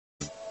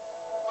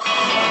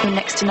With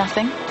next to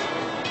nothing.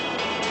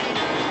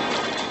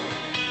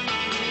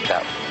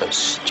 That was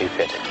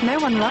stupid. No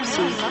one loves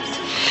you.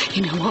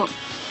 You know what?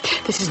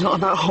 This is not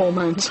about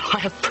hormones. I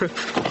have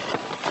proof.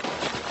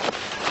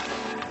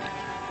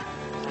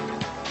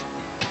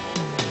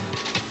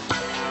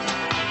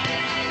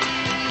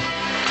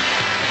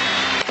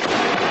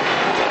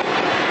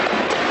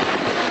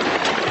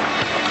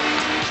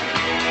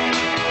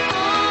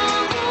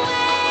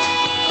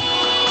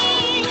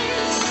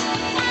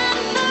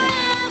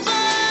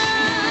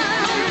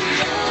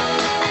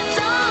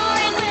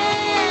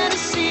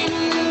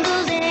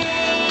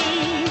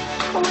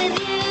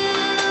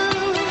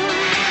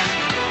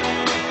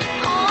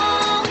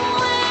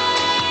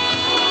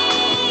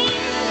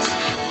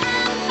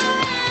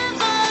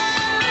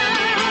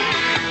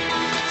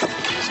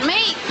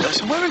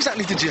 Where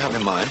exactly did you have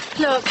in mind?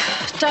 Look,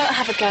 don't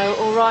have a go,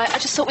 all right? I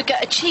just thought we'd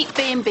get a cheap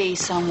B&B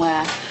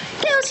somewhere.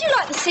 Girls, you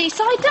like the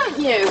seaside, don't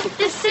you?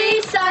 The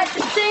seaside,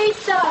 the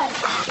seaside.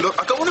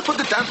 Look, I don't want to put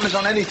the dampeners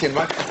on anything,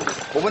 right?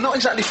 Well, we're not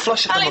exactly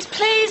flush at the Alex,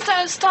 please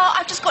don't start.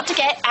 I've just got to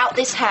get out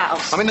this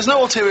house. I mean, there's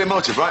no ulterior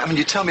motive, right? I mean,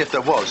 you tell me if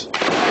there was.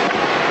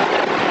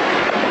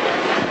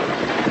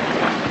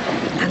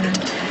 And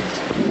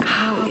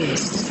how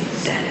is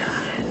Della?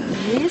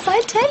 Yes,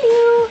 I tell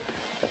you.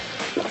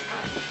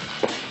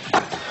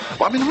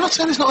 Well, I mean, I'm not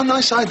saying it's not a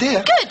nice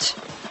idea. Good.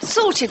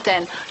 Sorted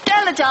then.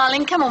 Della,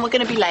 darling, come on, we're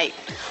going to be late.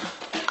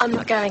 I'm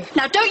not going.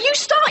 Now, don't you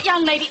start,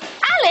 young lady.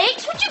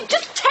 Alex, would you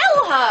just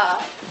tell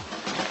her?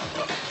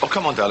 Oh,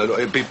 come on, Della. Look,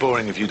 it'd be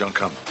boring if you don't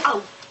come.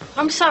 Oh,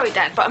 I'm sorry,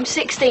 Dad, but I'm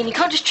 16. You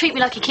can't just treat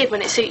me like a kid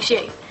when it suits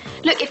you.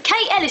 Look, if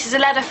Kate Ellis is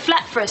allowed a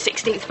flat for her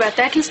 16th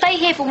birthday, I can stay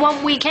here for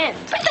one weekend.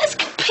 But that's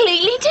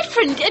completely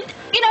different.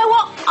 You know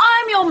what?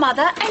 I'm your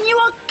mother, and you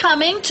are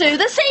coming to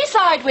the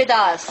seaside with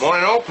us.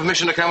 Morning all.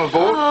 Permission to come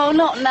aboard? Oh,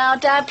 not now,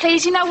 Dad.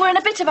 Please, you know, we're in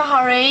a bit of a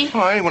hurry. Oh,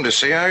 I wanted to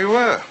see how you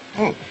were.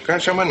 Oh, going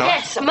somewhere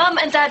nice? Yes, Mum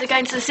and Dad are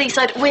going to the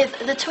seaside with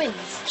the twins.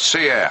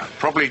 Sea air.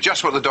 Probably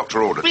just what the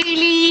doctor ordered.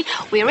 Really?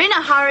 We're in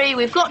a hurry.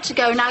 We've got to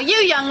go. Now, you,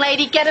 young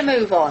lady, get a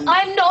move on.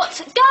 I'm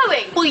not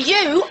going. Well,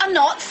 you are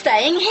not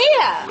staying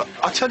here. Look,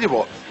 I'll tell you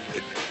what.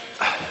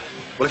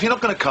 Well, if you're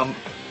not going to come,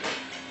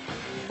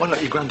 why not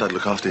let your granddad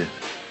look after you?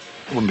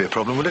 It wouldn't be a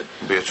problem, would it?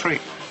 It'd be a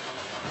treat.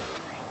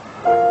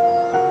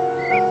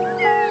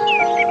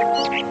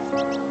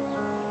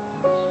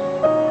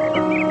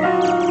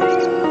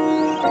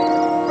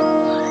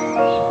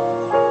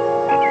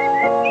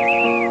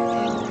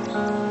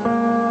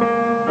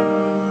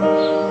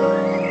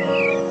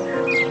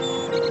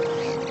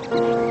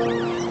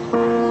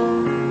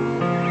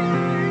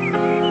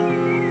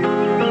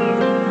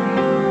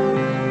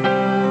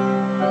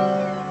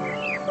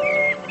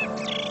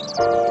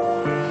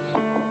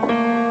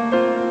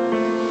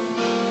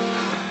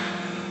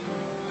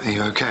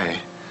 Okay.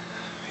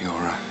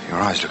 Your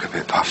eyes look a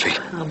bit puffy.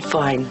 I'm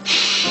fine.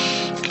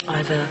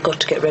 I've got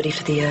to get ready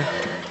for the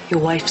your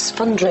wife's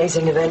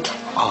fundraising event.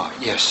 Oh,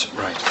 yes,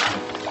 right.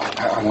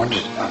 I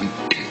wondered,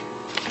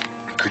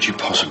 could you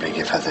possibly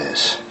give her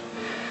this?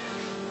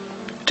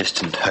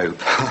 Distant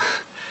Hope.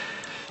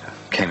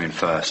 Came in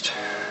first.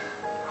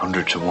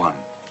 100 to 1.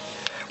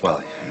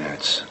 Well, you know,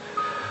 it's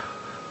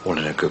all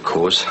in a good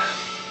cause.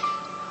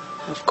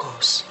 Of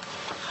course.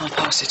 I'll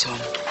pass it on.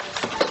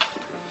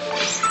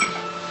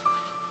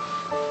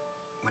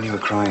 When you were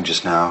crying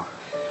just now,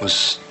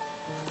 was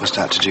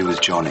that to do with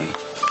Johnny?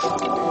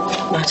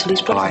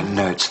 Natalie's Well, problem. I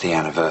know it's the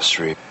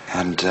anniversary,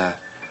 and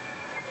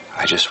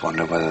I just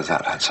wonder whether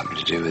that had something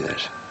to do with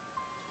it.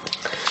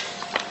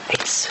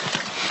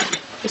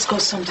 It's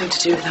got something to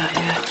do with that,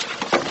 yeah.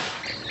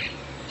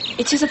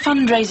 It is a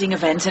fundraising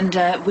event,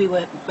 and we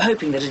were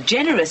hoping that a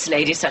generous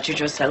lady such as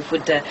yourself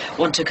would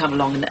want to come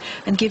along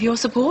and give your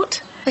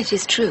support. It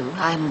is true.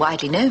 I'm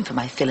widely known for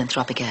my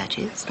philanthropic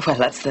urges. Well,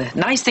 that's the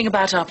nice thing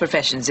about our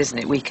professions, isn't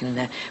it? We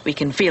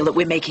can feel that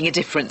we're making a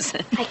difference.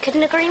 I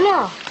couldn't agree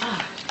more.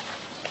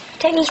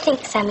 Don't you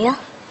think, Samuel?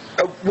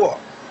 What?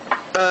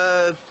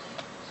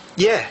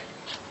 Yeah.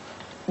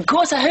 Of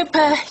course, I hope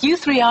you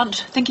three aren't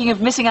thinking of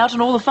missing out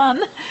on all the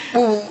fun.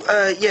 Well,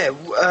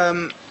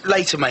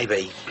 later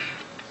maybe.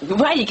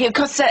 Well,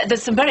 because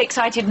there's some very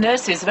excited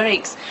nurses, very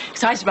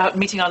excited about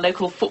meeting our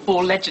local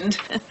football legend.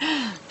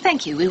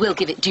 Thank you. We will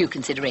give it due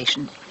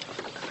consideration.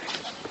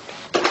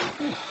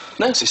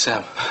 Nancy,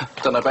 Sam.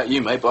 Don't know about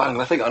you, mate, but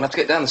I think I'm going to have to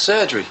get down to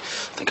surgery.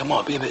 I think I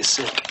might be a bit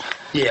sick.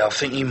 Yeah, I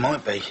think you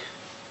might be.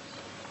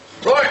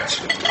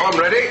 Right, I'm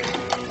ready.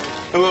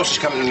 Who else is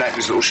coming to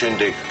Natalie's little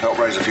shindig? Help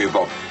raise a few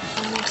bob.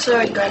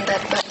 Sorry,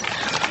 Grandad, but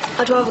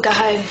I'd rather go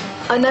home.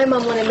 I know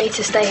Mum wanted me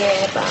to stay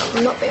here, but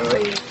I'm not being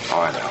rude.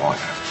 I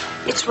know.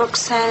 It's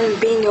Roxanne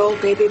being your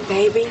baby,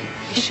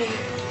 is she?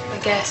 I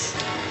guess.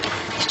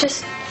 It's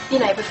just, you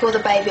know, before the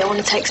baby, I want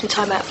to take some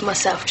time out for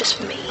myself, just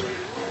for me.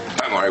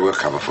 Don't worry, we'll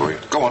cover for you.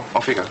 Go on,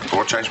 off you go,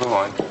 before I change my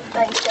mind.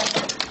 Thanks,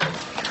 Dad.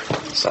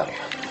 So,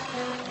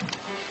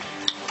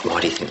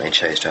 why do you think they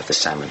chose to have the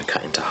salmon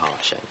cut into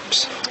heart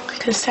shapes?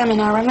 Because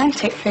salmon are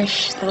romantic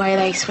fish, the way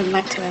they swim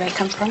back to where they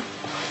come from.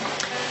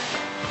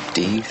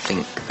 Do you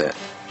think that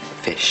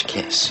fish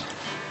kiss?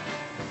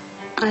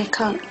 I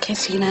can't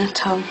kiss you now,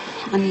 Tom.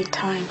 I need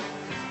time.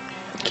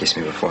 You kissed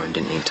me before and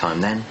didn't need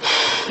time then.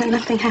 But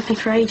nothing happened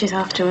for ages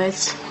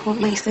afterwards. What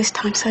makes this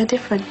time so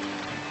different?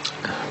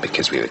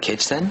 Because we were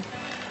kids then?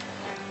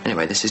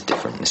 Anyway, this is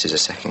different. This is a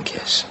second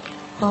kiss.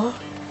 What?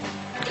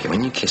 Okay,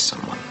 when you kiss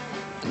someone,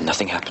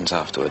 nothing happens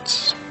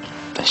afterwards.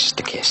 That's just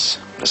a kiss.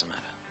 Doesn't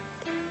matter.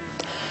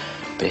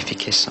 But if you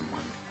kiss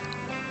someone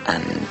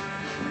and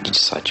you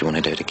decide you want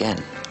to do it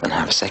again and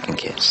have a second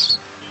kiss,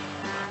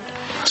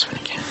 that's when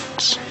it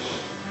counts.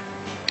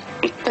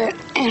 But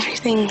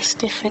everything's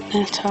different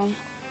now, Tom.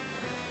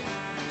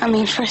 I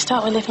mean, for a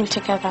start, we're living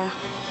together.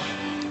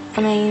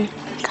 I mean,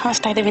 I can't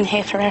stay living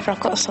here forever. I've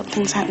got to sort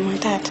things out with my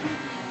dad.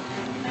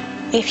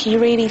 If you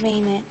really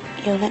mean it,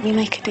 you'll let me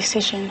make a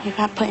decision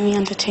without putting me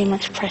under too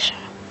much pressure.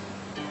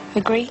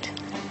 Agreed?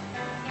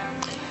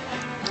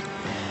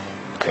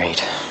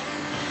 Agreed.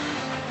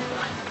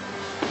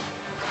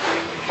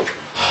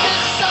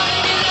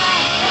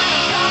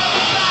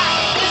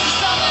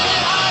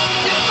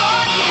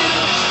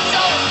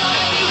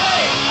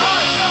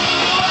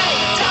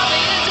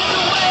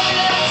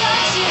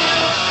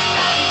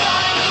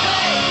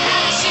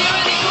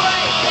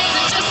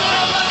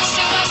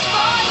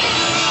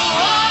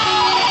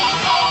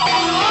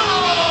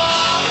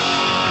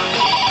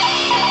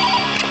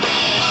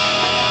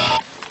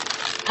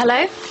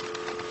 Hello?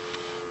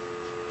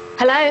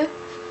 Hello?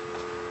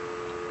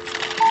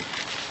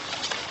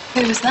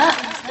 Who was that?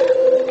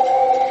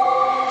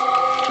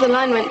 The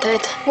line went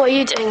dead. What are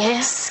you doing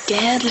here?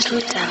 Scared little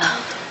Della.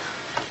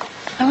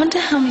 I wonder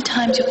how many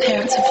times your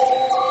parents have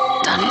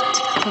done it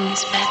from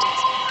this bed.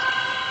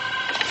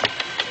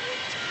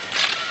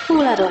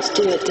 All adults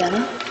do it,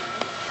 Della.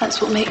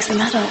 That's what makes them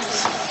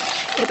adults.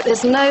 Yeah, but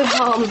there's no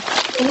harm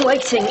in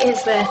waiting,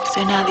 is there?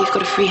 So now that you've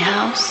got a free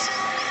house,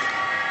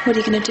 what are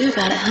you going to do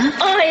about it, huh?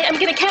 I am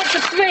going to count to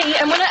 3,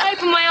 and when I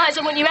open my eyes,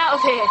 I want you out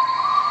of here.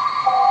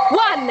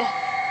 1,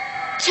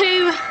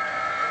 2,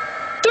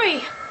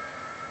 3.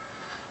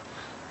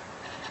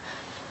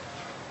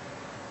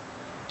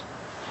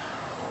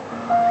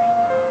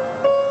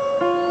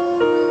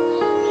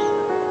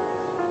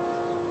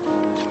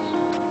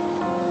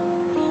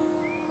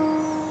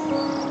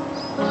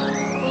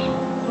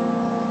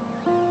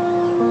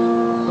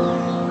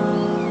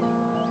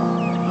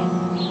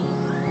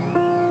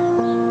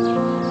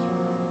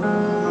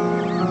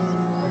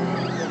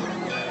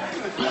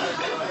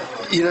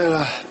 You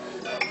know,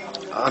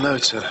 I know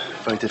it's a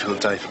very difficult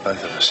day for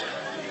both of us.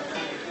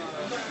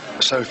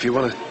 So if you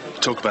want to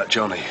talk about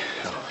Johnny,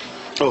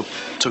 or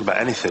talk about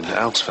anything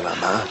else for that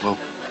matter, well,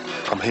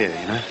 I'm here,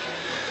 you know.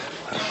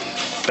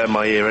 Bend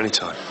my ear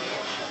anytime.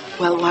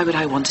 Well, why would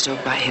I want to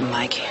talk about him,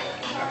 Mike?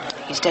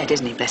 He's dead,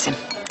 isn't he, bless him?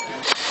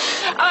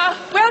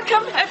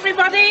 Welcome,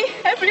 everybody,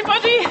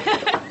 everybody.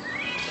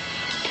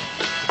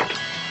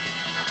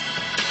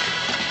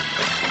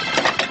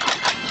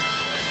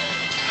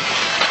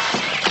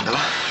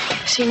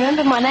 So you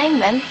remember my name,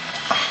 then?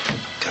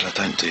 Della,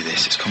 don't do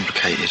this. It's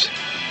complicated.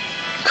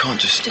 You can't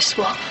just... Just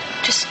what?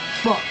 Just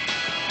what?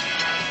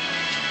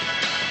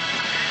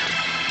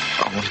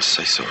 I wanted to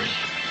say sorry.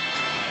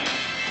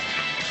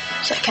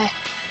 It's okay.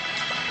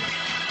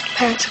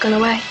 Parents have gone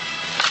away.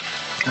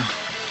 Oh.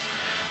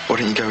 Why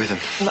don't you go with them?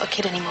 I'm not a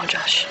kid anymore,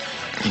 Josh.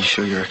 Are you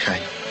sure you're okay?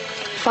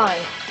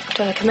 Fine.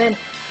 Do you want to come in?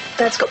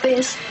 Dad's got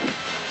beers.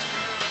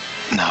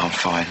 No, I'm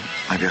fine.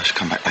 Maybe I should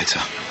come back later.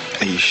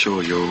 Are you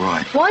sure you're all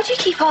right? Why do you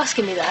keep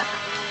asking me that?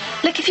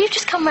 Look, if you've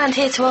just come round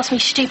here to ask me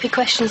stupid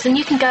questions, then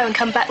you can go and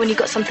come back when you've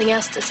got something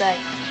else to say.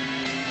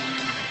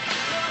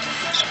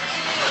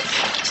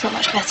 It's not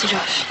much better,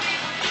 Josh.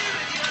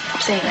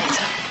 See you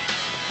later.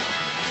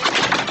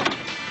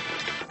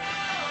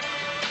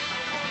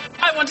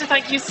 I want to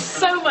thank you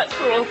so much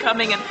for all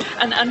coming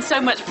and so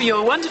much for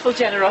your wonderful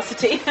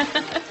generosity.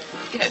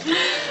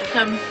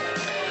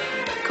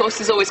 Of course,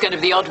 there's always going to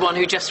be the odd one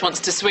who just wants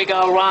to swig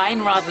our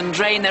wine rather than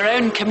drain their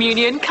own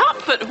communion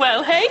cup, but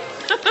well, hey?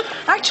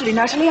 Actually,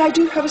 Natalie, I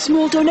do have a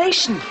small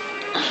donation.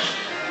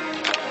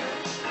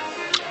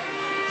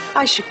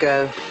 I should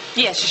go.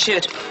 Yes, you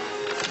should.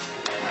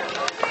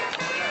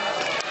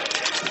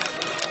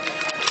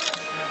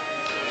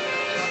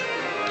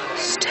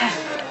 Steph.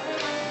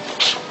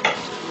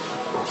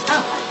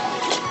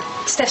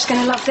 Oh. Steph's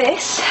going to love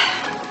this.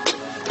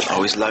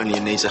 Oh, he's lonely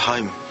and needs a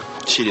home.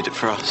 She did it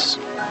for us.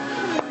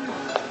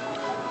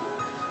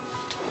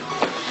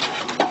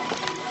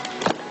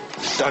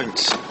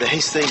 Don't. They're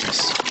his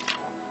things.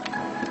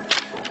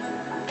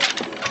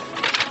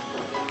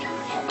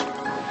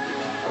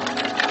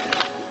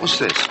 What's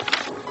this?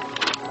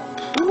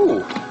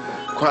 Ooh,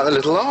 quite the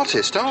little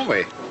artist, aren't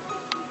we?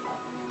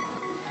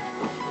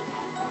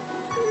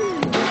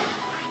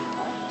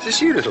 Is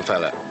this you, little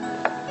fella?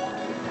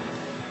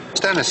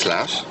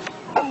 Stanislaus?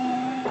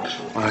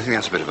 Well, I think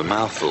that's a bit of a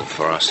mouthful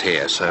for us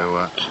here,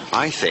 so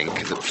I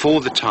think that for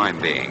the time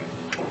being,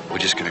 we're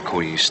just going to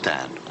call you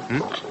Stan.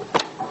 Hmm?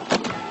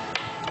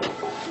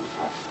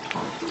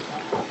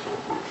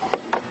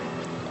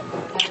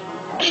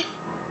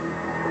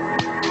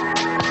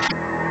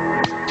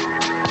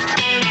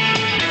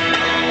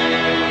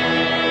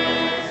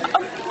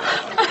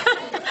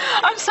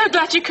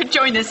 glad you could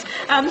join us.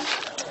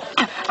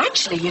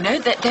 Actually, you know,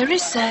 there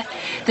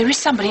is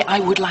somebody I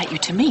would like you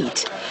to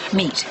meet.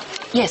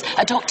 Yes,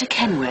 Dr.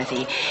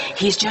 Kenworthy.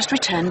 He's just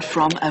returned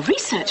from a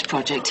research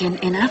project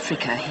in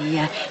Africa.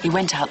 He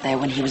went out there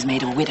when he was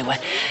made a widower.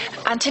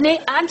 Anthony,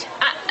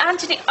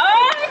 Anthony,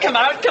 oh, come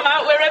out,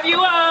 wherever you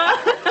are.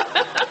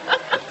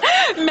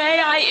 May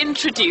I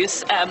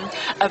introduce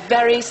a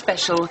very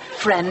special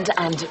friend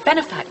and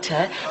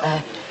benefactor,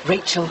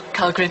 Rachel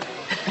Cargrim.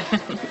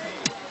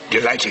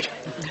 Delighted.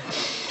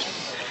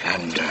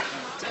 And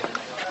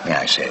may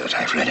I say that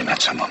I've really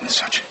met someone with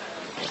such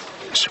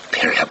a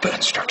superior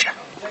burn structure.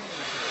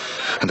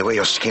 And the way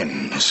your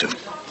skin is so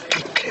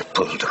tightly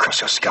pulled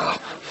across your skull.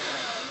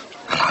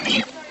 Allow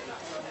me.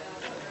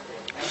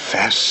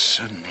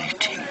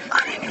 Fascinating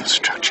cranial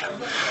structure.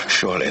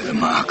 Surely the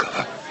mark of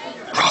a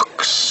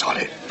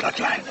rock-solid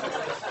bloodline.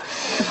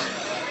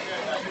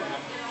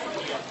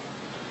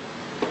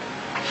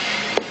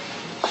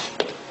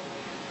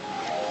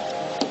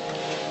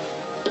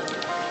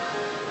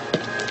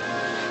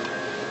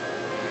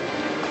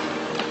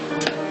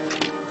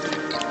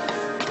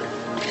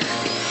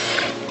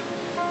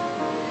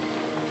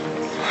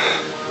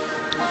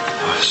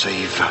 So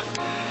you've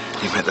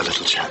met the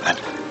little chap then?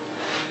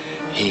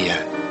 He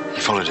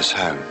followed us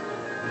home.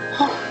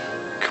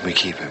 Oh. Can we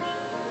keep him?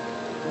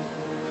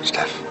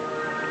 Steph?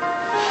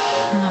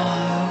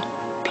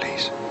 No.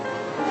 Please?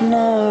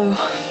 No.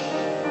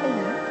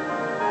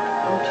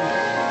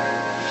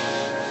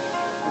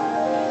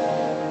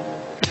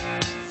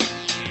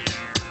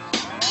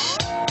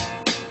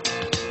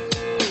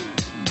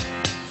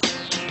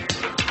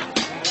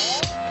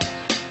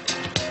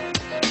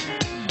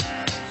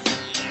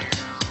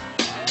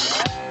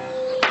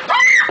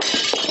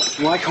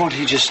 Why can't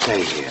he just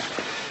stay here?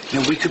 You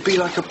know, we could be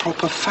like a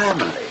proper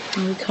family.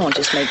 We can't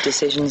just make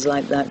decisions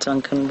like that,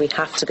 Duncan. We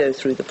have to go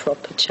through the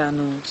proper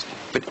channels.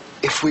 But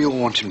if we all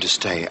want him to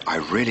stay, I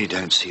really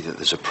don't see that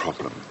there's a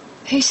problem.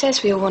 Who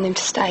says we all want him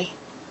to stay?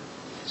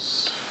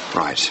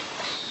 Right.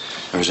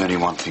 There is only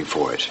one thing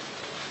for it.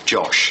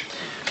 Josh.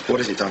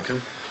 What is it,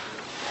 Duncan?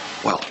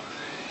 Well,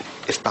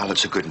 if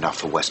ballots are good enough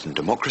for Western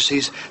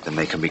democracies, then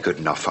they can be good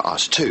enough for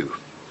us too.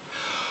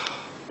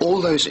 All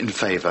those in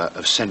favour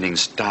of sending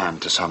Stan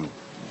to some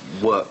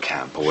work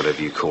camp or whatever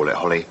you call it,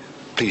 Holly,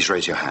 please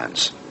raise your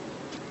hands.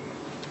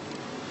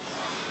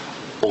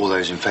 All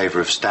those in favour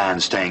of Stan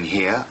staying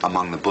here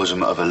among the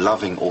bosom of a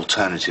loving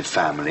alternative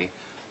family,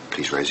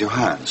 please raise your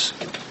hands.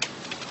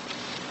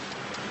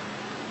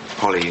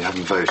 Holly, you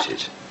haven't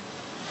voted.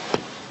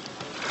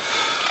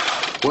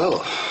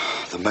 Well,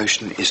 the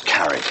motion is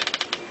carried.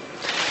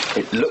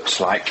 It looks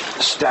like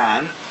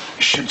Stan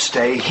should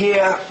stay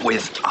here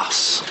with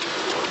us.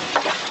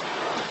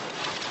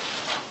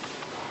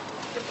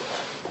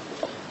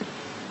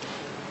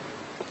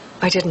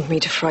 I didn't mean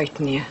to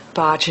frighten you,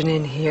 barging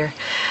in here.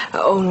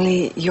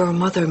 Only your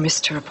mother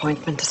missed her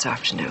appointment this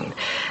afternoon.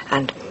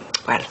 And,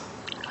 well,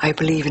 I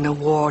believe in a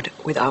ward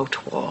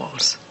without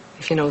walls,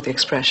 if you know the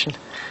expression.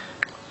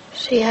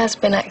 She has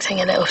been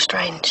acting a little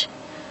strange.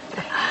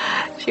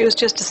 She was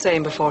just the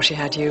same before she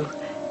had you.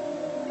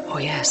 Oh,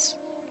 yes,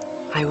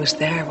 I was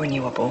there when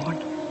you were born.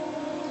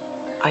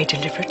 I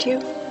delivered you.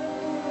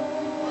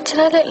 What did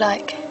I look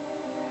like?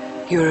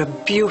 You're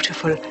a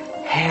beautiful,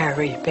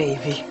 hairy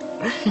baby.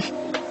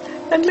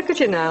 And look at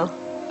you now.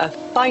 A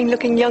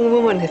fine-looking young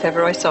woman, if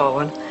ever I saw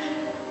one.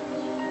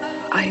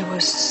 I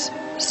was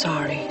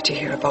sorry to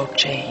hear about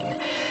Jane.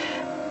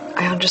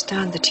 I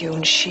understand that you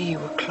and she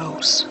were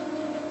close.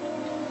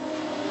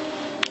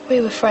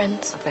 We were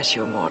friends. I bet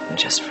you were more than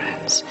just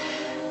friends.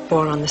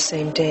 Born on the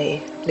same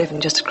day,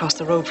 living just across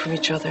the road from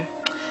each other.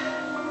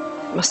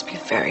 It must be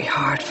very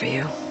hard for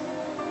you.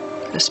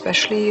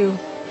 Especially you.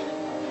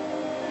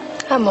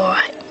 I'm all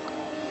right.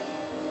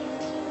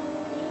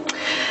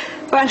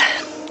 Well,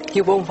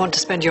 you won't want to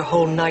spend your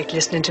whole night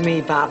listening to me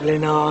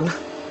babbling on.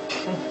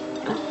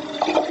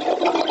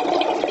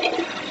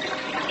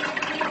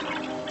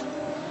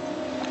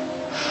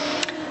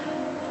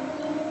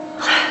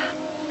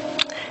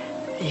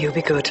 You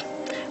be good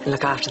and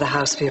look after the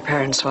house for your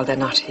parents while they're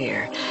not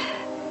here.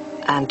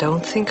 And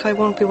don't think I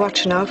won't be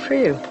watching out for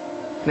you,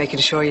 making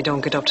sure you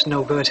don't get up to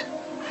no good.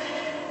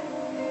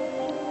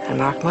 And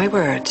mark my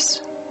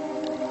words,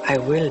 I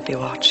will be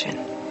watching.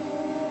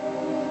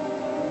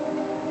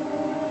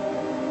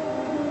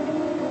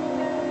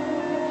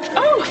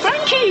 Oh,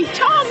 Frankie,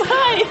 Tom,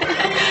 hi.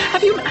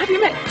 Have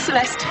you met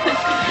Celeste?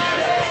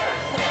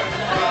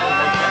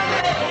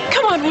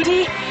 Come on,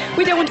 Woody.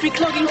 We don't want to be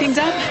clogging things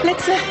up.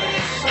 Let's go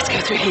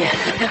through here.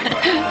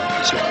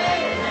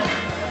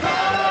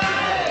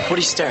 What are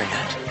you staring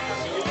at?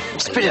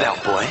 Spit it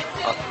out, boy.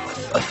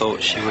 I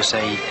thought she was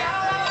a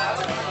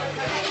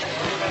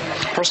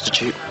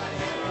prostitute.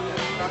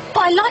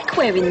 But I like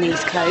wearing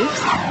these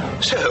clothes.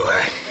 So,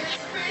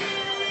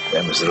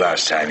 when was the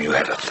last time you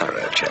had a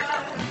thorough check?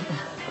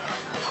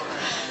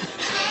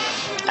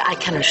 I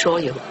can assure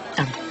you,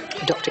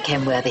 Dr.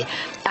 Kenworthy,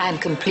 I am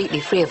completely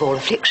free of all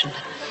affliction.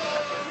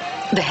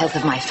 The health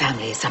of my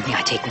family is something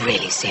I take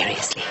really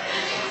seriously.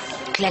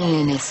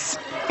 Cleanliness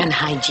and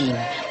hygiene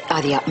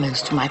are the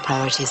utmost of my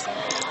priorities.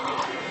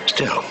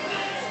 Still,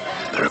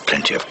 there are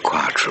plenty of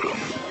quiet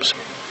rooms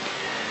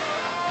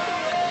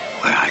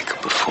where I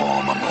could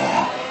perform a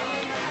more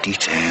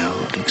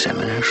detailed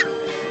examination.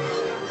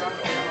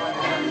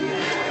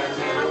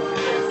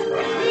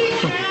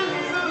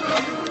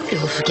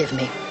 You'll forgive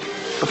me.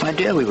 But my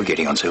dear, we were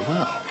getting on so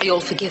well.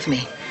 You'll forgive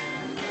me.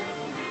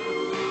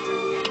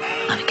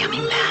 I'm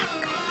coming back.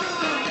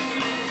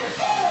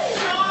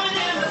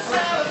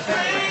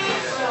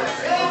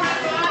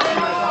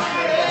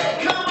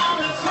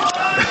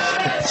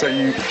 So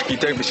you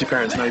don't miss your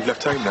parents now you've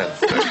left home then?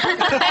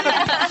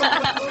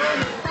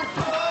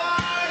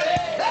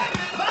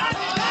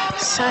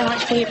 So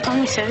much for your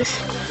promises.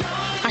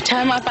 I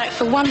turn my back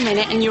for 1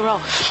 minute and you're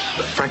off.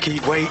 Frankie,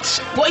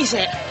 wait. What is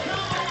it?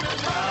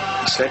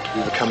 You said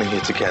we were coming here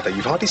together.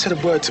 You've hardly said a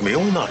word to me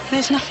all night.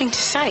 There's nothing to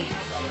say.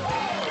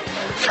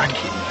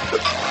 Frankie,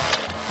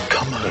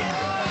 come home.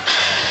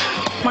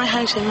 My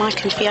home's with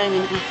Mike and Fiona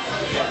now.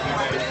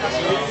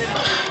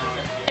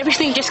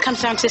 Everything just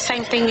comes down to the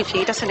same thing with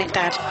you, doesn't it,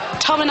 Dad?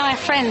 Tom and I are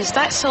friends,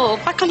 that's all.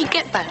 Why can't you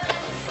get that?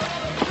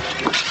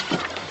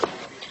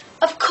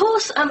 Of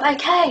course I'm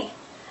okay.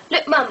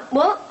 Look, Mum,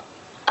 what?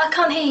 I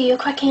can't hear you, you're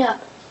cracking up.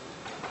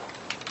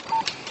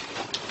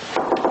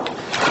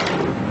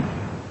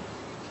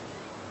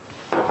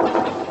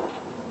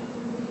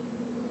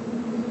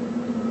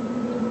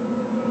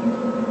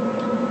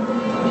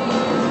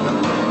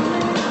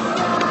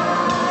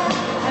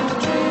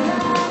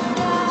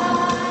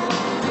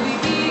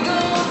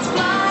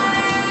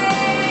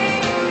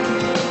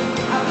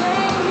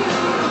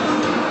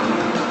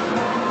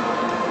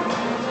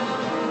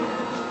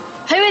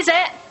 Who is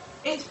it?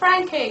 It's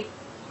Frankie.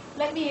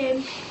 Let me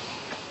in.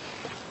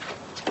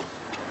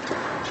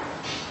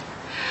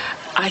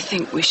 I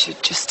think we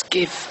should just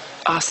give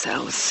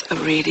ourselves a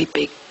really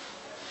big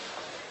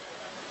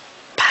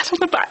pat on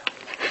the back.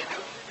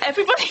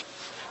 Everybody.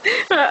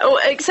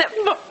 Except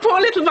poor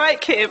little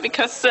Mike here,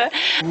 because he's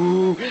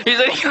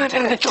only got a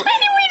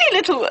really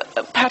little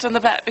pat on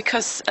the back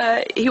because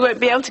he won't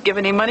be able to give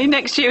any money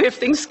next year if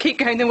things keep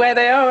going the way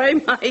they are, eh,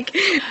 Mike?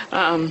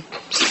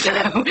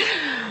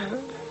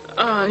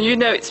 You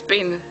know, it's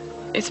been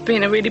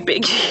a really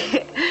big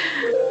year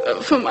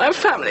for my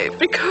family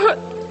because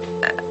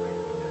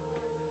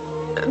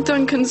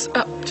Duncan's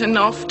up to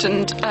Noft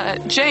and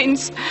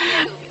Jane's.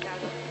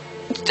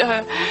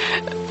 I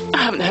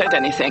haven't heard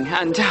anything,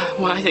 and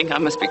well, I think I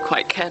must be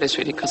quite careless,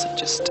 really, because I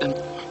just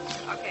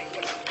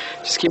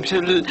keep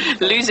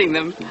losing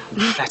them.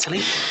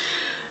 Natalie?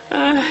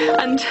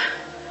 And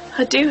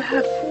I do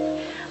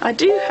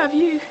have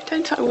you,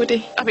 don't I,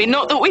 Woody? I mean,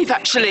 not that we've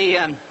actually,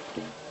 you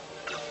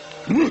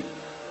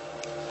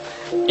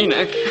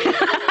know.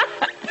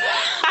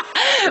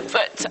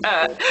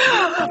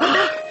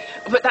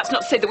 But that's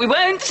not to say that we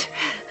won't.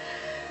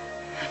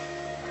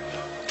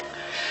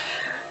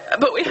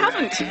 But we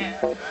haven't. Reach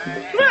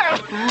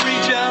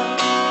out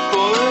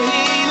for her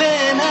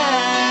healing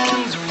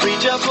hands.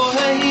 Reach out for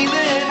her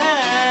healing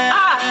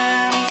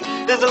hands.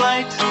 There's a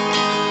light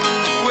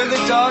where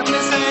the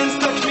darkness ends.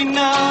 Touch me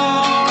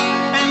now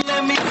and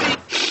let me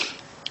see.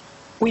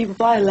 We were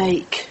by a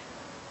lake,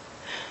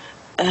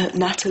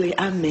 Natalie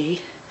and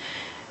me,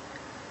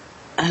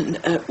 and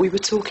we were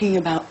talking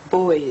about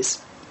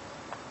boys,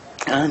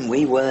 and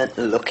we weren't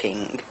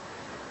looking.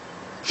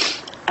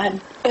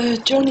 And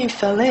Johnny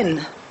fell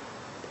in.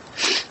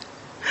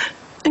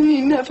 And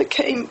he never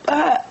came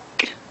back.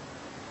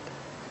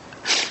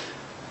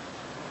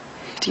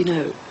 Do you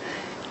know,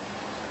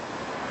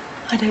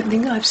 I don't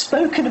think I've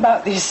spoken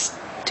about this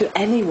to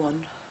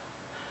anyone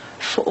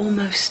for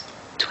almost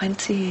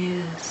 20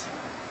 years.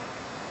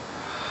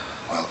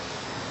 Well,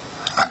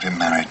 I've been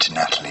married to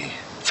Natalie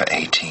for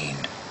 18,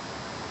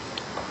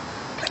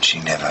 and she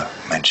never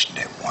mentioned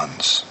it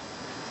once.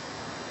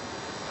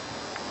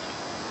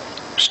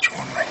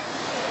 Extraordinary.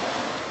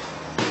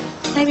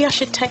 Maybe I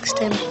should text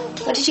him.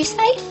 What did you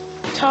say?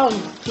 Tom,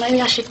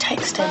 maybe I should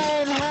text him.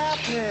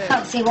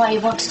 Can't see why you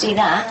want to do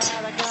that.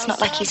 It's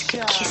not like he's a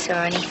good kisser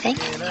or anything.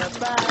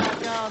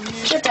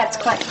 Your dad's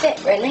quite fit,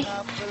 really.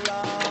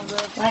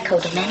 Like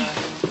older men.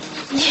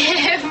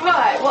 Yeah,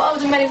 right. What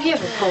older men have you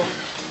ever pulled?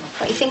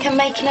 What, you think I'm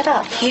making it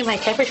up? You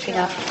make everything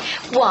up.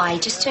 Why,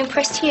 just to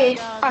impress you?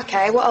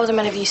 Okay, what older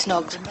men have you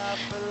snogged?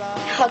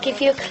 I'll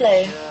give you a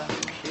clue.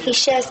 He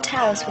shares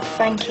towels with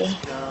Frankie.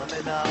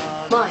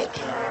 Mike?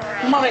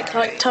 Mike,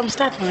 like Tom's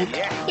dad, Mike?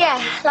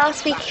 Yeah,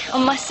 last week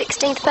on my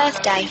 16th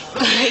birthday.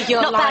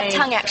 You're not lying. Bad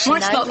tongue, actually,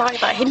 Mike's no. not like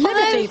that. He'd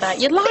never do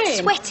that. You're lying. He's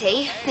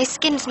sweaty. His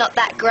skin's not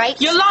that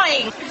great. You're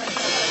lying.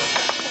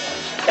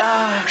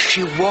 Ah,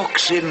 she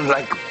walks in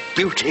like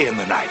beauty in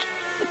the night.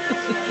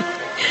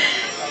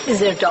 Is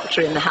there a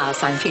doctor in the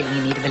house? I'm feeling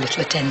in need of a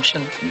little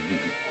attention.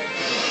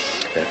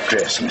 That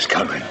dress, Miss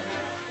Cullen.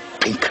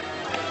 Pink.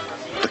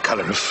 The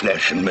colour of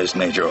flesh and most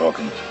major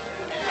organs.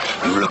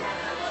 You look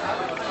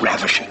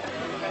ravishing.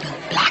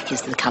 Black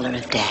is the colour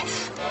of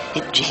death.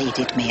 It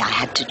jaded me. I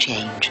had to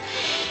change.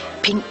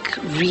 Pink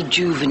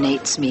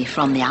rejuvenates me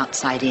from the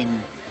outside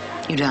in.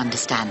 You don't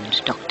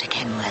understand, Dr.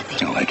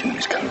 Kenworthy. Oh, I do,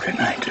 Miss Culkin,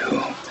 I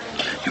do.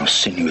 Your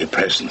sinewy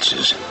presence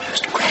is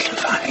most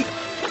gratifying.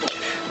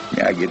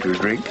 May I get you a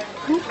drink?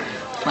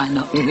 Why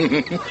not?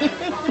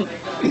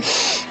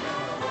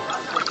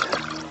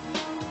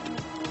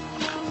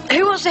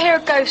 Who wants to hear a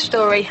ghost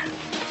story?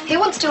 Who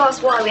wants to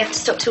ask why we have to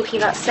stop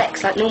talking about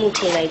sex like normal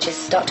teenagers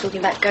start talking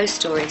about ghost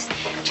stories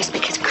just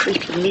because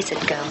creepy lizard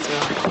girls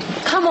are on?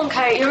 Come on,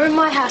 Kate, you're in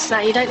my house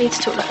now. You don't need to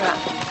talk like that.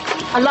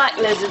 I like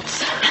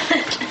lizards.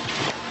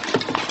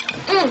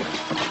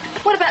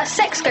 What about a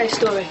sex ghost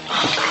story?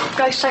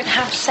 Ghosts don't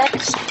have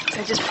sex.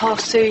 They just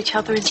pass through each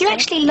other instead. Do you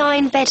actually lie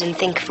in bed and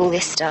think of all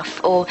this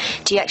stuff? Or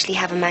do you actually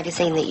have a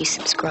magazine that you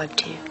subscribe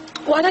to?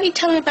 Why don't you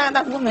tell me about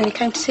that woman who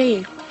came to see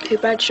you? Who,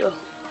 Bradshaw?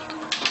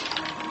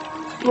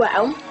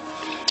 Well,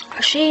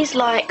 she's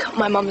like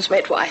my mum's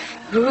midwife.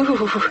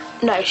 Ooh.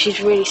 No,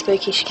 she's really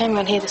spooky. She came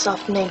around here this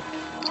afternoon.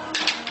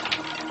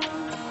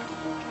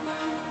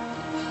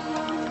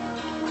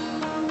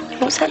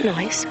 What's that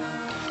noise?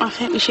 I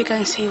think we should go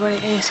and see what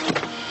it is.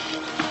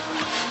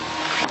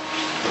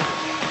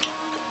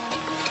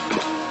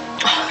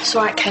 Oh, it's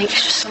all right, Kate.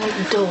 It's just someone at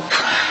the door.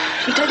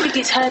 You don't think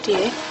it's her, do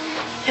you?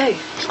 Who?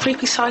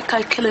 Creepy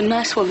psycho killer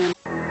nurse woman.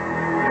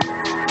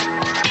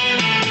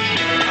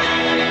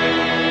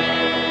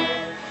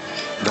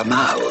 The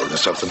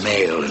mouths of the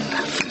male and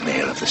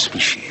female of the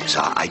species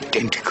are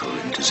identical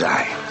in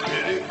design.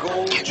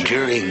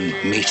 During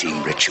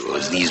mating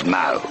rituals, these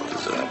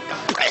mouths are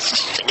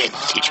pressed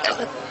against each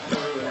other.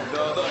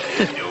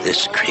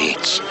 This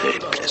creates a very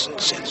pleasant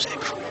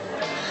sensation.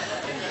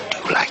 Do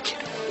you like it?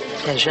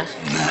 Pleasure.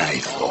 I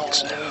thought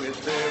so.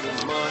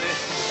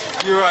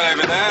 You right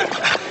over there?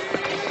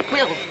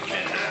 Will.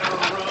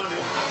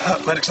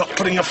 Medic's not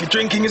putting you off your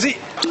drinking, is he?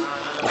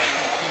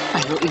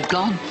 I thought you'd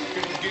gone.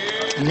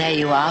 And there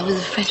you are with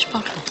a fresh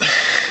bottle.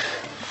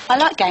 I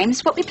like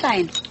games. What are we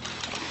playing?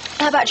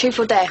 How about Truth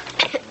or Dare?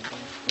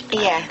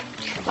 Yeah,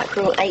 like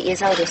we're all 8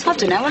 years old or I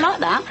something. don't know. I like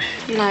that.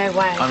 No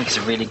way. I think it's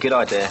a really good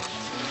idea.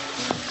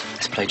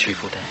 Let's play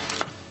Truth or Dare.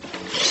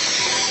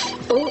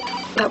 Oh,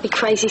 that'll be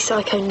crazy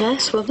psycho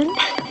nurse woman.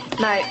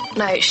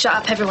 No, shut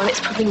up, everyone.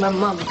 It's probably my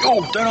mum.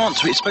 Oh, don't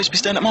answer it. It's supposed to be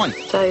staying at mine.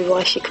 So why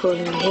is she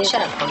calling me here?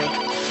 Shut up, Holly.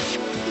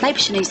 Maybe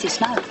she needs this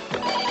now.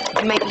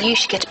 And maybe you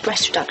should get a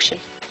breast reduction.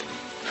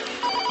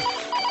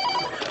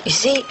 You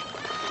see,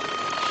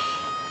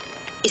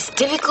 it's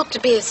difficult to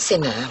be a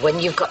sinner when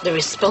you've got the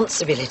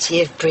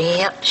responsibility of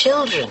bringing up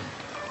children.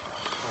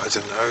 I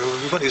don't know.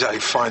 You weren't exactly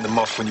find them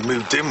off when you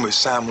moved in with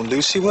Sam and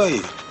Lucy, were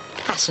you?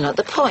 That's not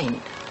the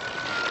point.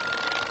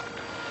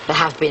 There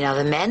have been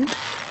other men,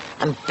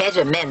 and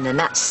better men than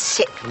that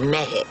sick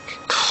medic.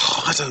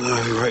 I don't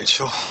know,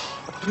 Rachel.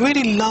 I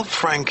really love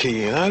Frankie,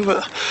 you know,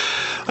 but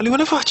only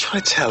whenever I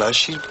try to tell her,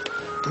 she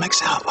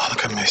makes out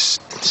like I'm this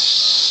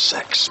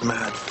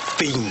sex-mad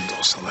fiend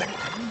or something.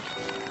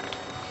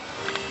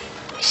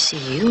 You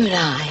see, you and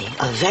I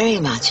are very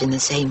much in the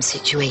same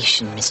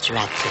situation, Mr.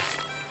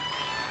 Radcliffe.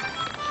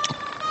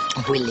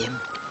 William.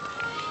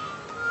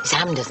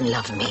 Sam doesn't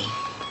love me.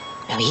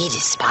 No, he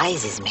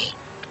despises me.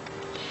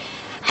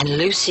 And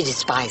Lucy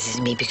despises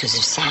me because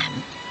of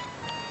Sam.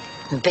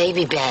 And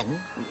baby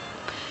Ben,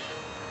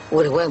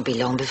 well, it won't be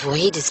long before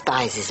he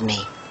despises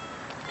me.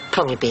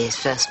 Probably be his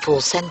first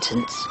full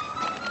sentence.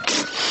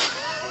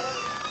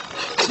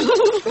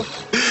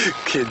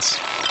 Kids.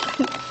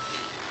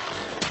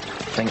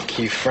 Thank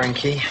you,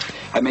 Frankie.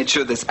 I made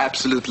sure there's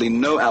absolutely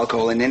no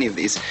alcohol in any of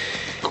these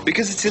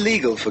because it's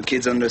illegal for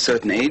kids under a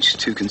certain age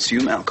to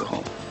consume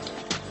alcohol.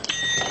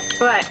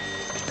 Right,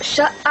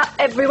 shut up,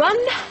 everyone.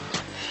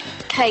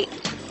 Kate,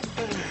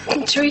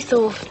 truth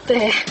or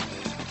dare?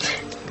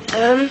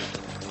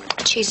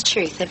 Choose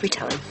truth every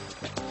time.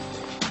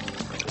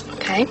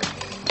 Okay.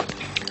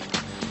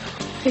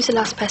 Who's the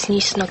last person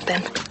you snogged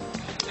then?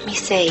 Let me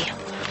see.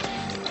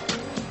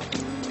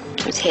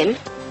 It was him.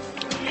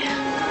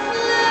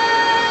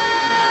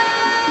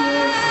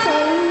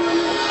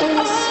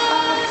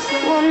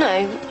 Well,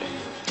 no.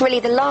 Really,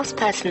 the last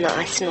person that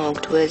I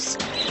snogged was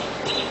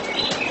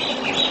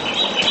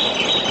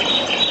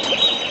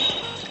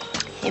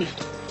him.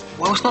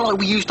 Well, it's not like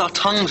we used our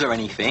tongues or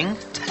anything.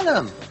 Tell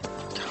them.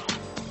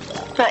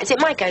 Right, is it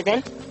my go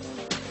then?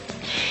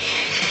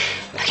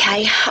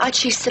 Okay, I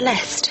choose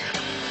Celeste.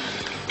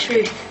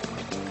 Truth.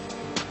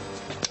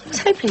 I was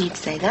hoping you'd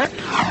say that.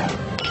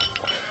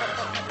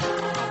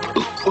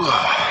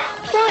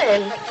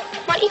 Ryan,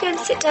 why don't you go and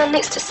sit down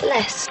next to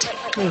Celeste?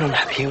 Well, I'm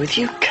happier with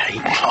you,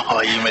 Kate.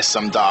 Oh, you missed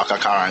some dark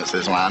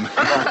occurrences, man.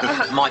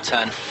 My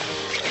turn.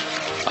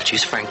 I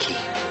choose Frankie.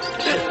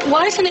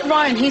 Why isn't it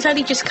Ryan? He's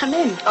only just come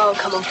in. Oh,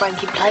 come on,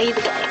 Frankie, play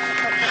the game.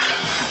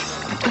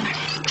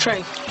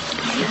 True.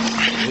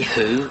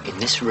 Who in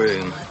this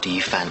room do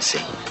you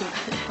fancy?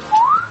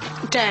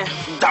 Dare.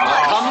 Oh,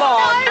 come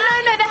on!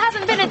 No, there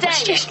hasn't been a day.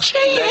 It's just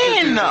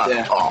cheating.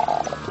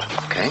 Oh.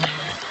 Okay.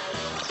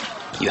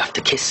 You have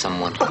to kiss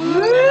someone. I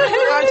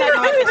don't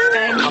like this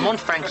game. Come on,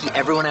 Frankie.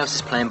 Everyone else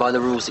is playing by the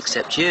rules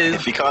except you.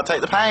 If you can't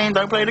take the pain,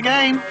 don't play the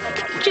game.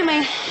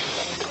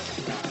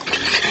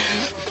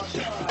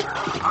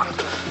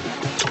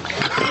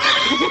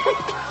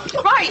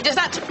 Right, does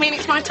that mean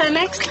it's my turn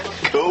next?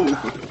 Cool.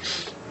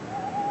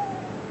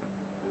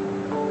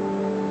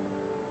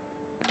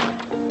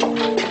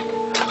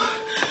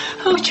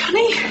 Oh,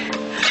 Johnny.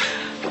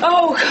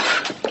 Oh.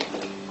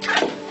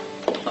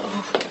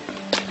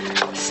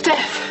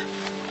 Steph.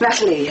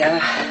 Natalie,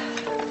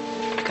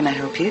 can I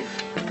help you?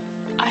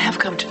 I have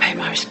come to pay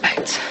my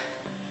respects.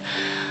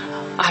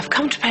 I've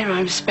come to pay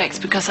my respects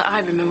because I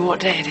remember what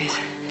day it is.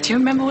 Do you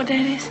remember what day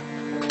it is?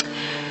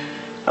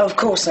 Of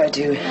course I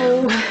do.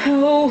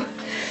 Oh.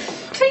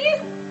 Do you?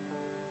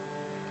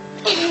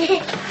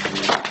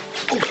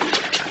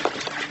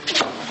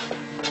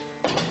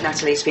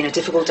 Natalie, it's been a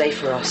difficult day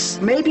for us.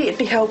 Maybe it'd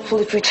be helpful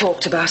if we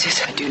talked about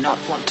it. I do not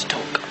want to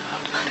talk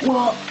about it.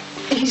 Well,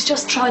 he's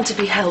just trying to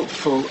be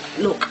helpful.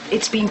 Look,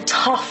 it's been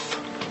tough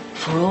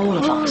for all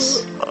of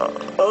us.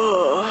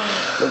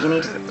 Look, you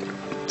need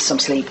some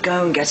sleep.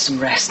 Go and get some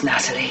rest,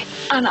 Natalie.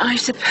 And I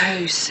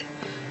suppose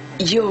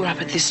you're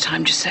up at this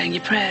time just saying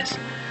your prayers,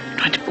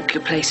 trying to book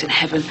your place in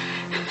heaven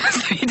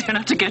so you don't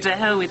have to go to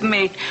hell with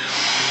me.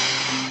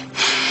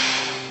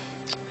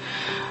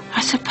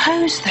 I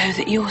suppose, though,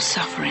 that your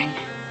suffering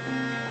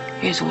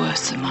is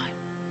worse than mine.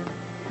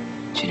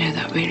 Do you know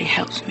that really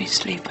helps me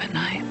sleep at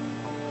night?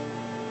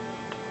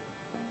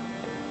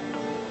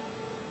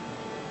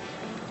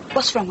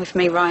 What's wrong with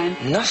me, Ryan?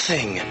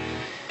 Nothing.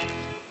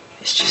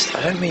 It's just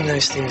I don't mean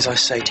those things I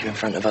say to you in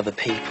front of other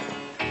people,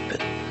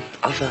 but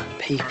other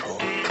people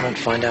can't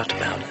find out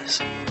about us.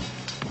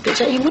 But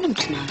don't you want them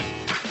to know?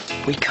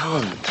 We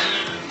can't.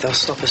 They'll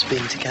stop us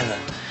being together.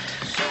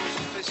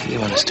 You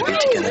want us to be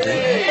together, don't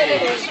you?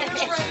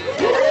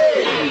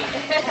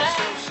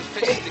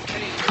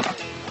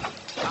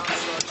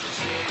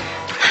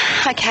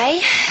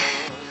 Okay.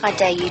 I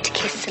dare you to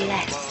kiss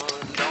Celeste.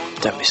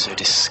 Don't be so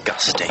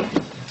disgusting.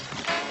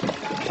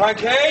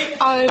 Frankie?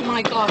 Oh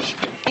my gosh,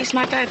 he's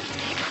my dad.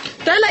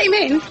 Don't let him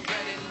in.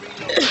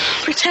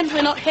 Pretend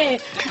we're not here.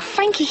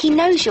 Frankie, he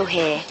knows you're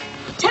here.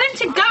 Tell him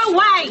to go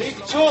away. Need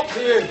to talk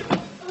to you.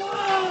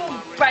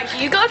 Frankie,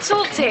 you gotta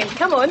talk to him.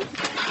 Come on.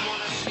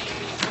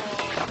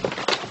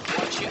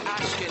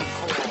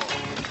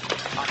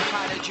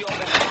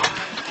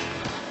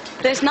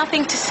 There's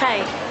nothing to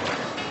say.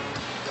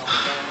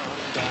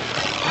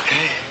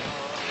 Okay.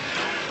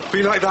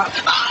 Be like that.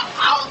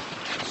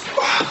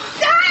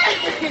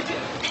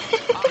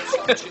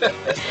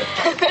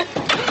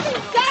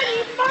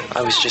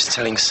 I was just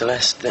telling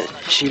Celeste that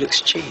she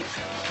looks cheap.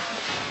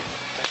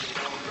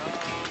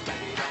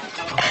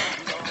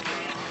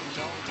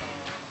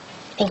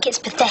 I think it's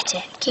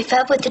pathetic. You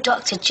failed with the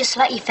doctor just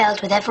like you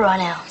failed with everyone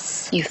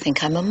else. You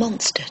think I'm a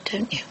monster,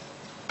 don't you?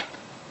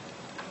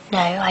 No,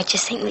 I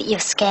just think that you're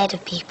scared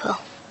of people.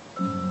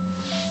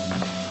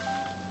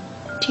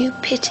 Do you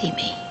pity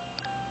me?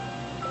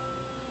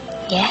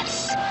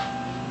 Yes.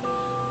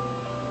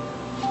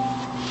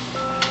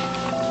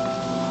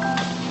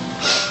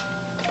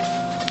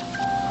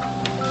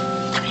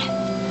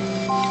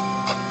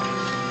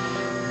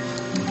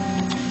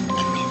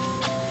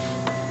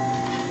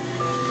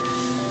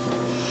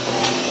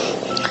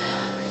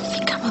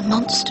 Think I'm a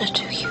monster,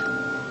 do you?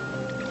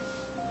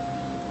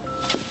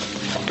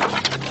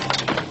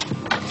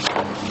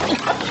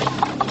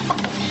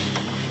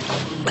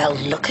 Well,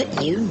 look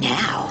at you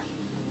now.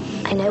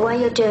 I know why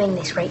you're doing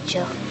this,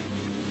 Rachel.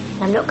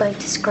 And I'm not going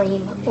to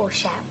scream or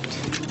shout,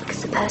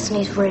 because the person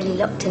who's really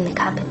locked in the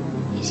cupboard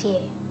is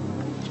you.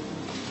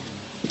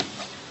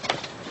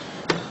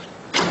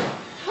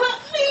 Put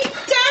me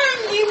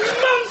down, you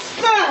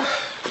monster!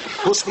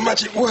 What's the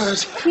magic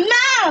word?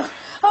 Now!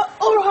 Oh,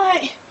 all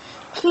right,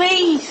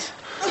 please.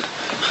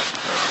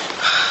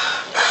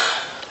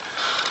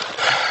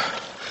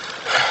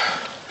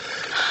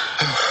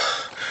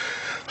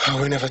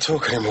 Oh, we never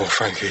talk anymore,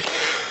 Frankie.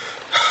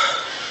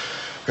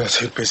 You're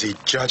too busy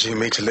judging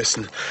me to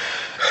listen.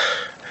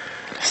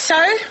 So?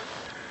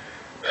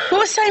 What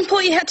was so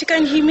important you had to go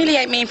and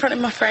humiliate me in front of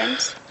my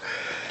friends?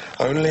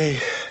 Only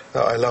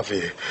that I love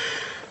you.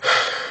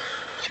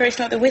 Sure it's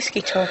not the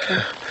whiskey talking?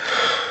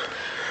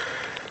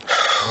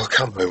 Oh,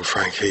 come home,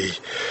 Frankie.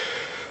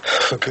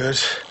 For good.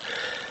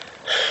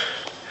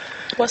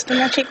 What's the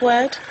magic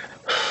word?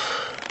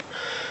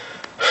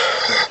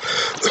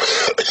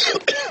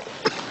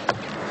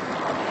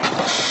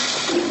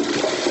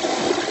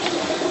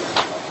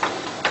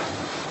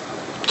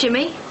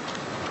 Jimmy?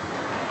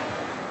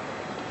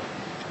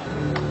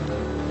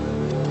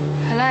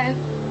 Hello?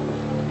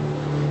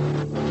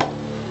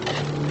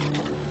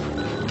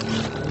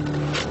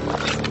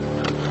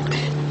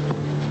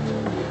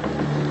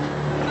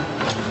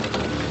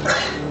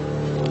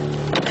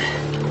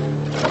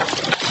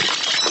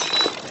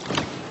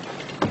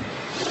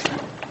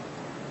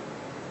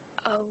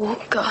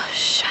 Oh,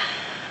 gosh.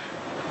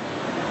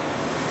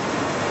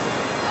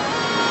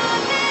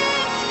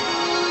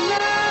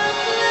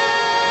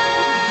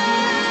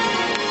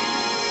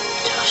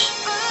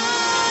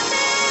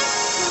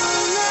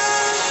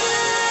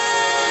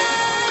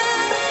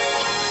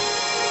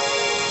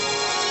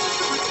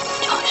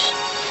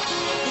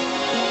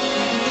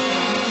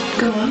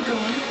 Go on.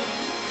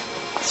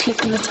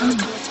 Slip in the tongue.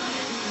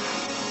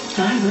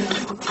 I would.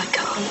 I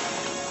can't.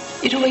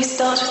 It always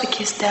starts with a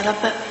kiss, Della,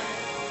 but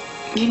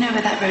you know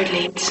where that road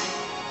leads.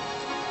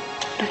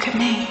 Look at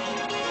me.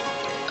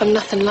 I'm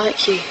nothing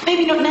like you.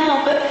 Maybe not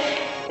now, but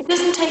it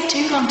doesn't take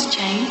too long to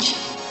change.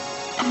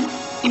 And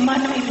you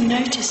might not even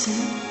notice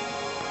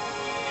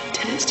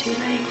until it's too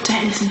late.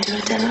 Don't listen to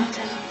her, Della.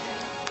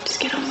 Just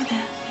get on with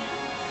it.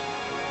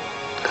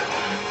 Come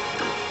on.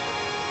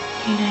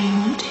 You know you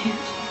want to.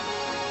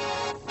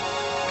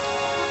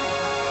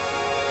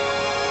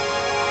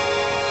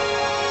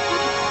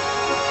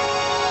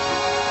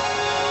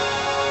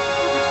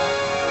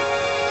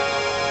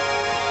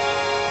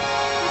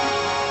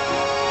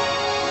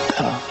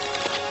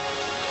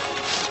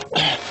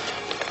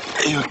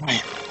 Are you okay?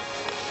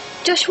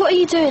 Josh, what are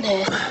you doing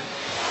here?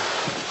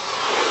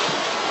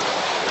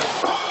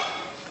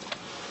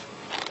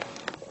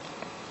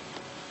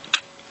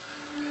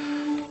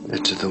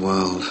 Bits of the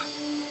world.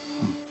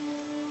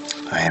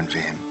 I envy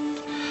him.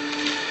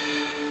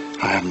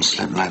 I haven't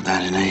slept like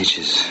that in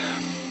ages.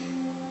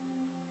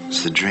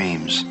 It's the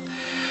dreams.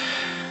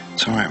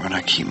 It's all right when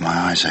I keep my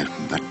eyes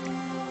open, but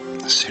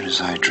as soon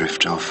as I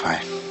drift off, I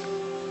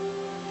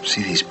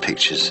see these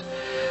pictures.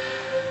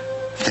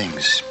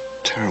 Things.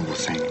 Terrible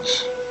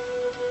things.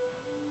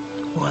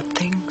 What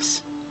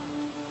things?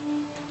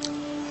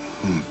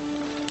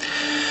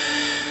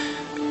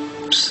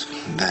 It's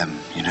them,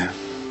 you know?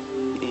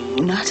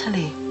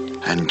 Natalie.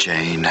 And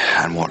Jane,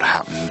 and what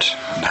happened,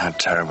 and how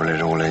terrible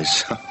it all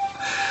is.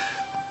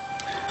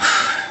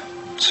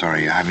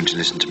 Sorry, you're having to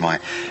listen to my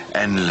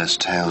endless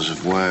tales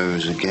of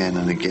woes again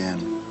and again.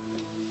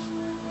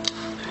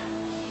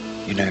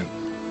 You know,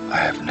 I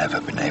have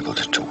never been able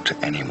to talk to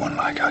anyone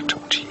like I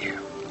talk to you.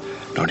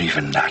 Not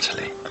even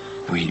Natalie.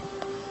 We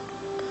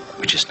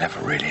just never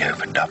really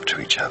opened up to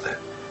each other.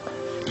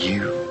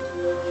 You...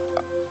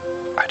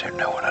 I don't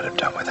know what I'd have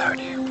done without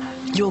you.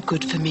 You're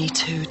good for me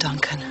too,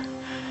 Duncan.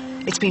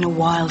 It's been a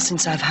while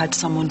since I've had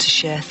someone to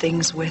share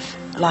things with.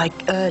 Like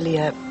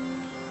earlier,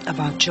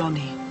 about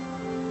Johnny.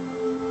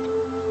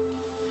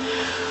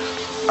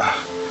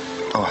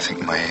 I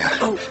think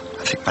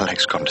my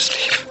leg's gone to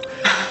sleep.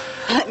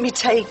 Let me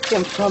take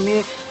them from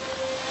you.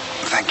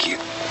 Thank you.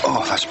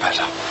 Oh, that's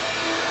better.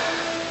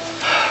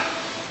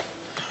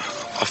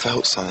 I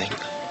felt something.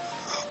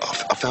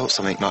 I felt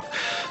something, like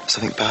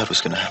something bad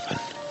was going to happen.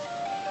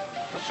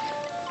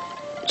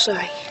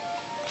 Sorry.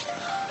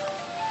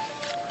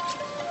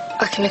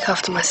 I can look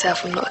after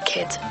myself. I'm not a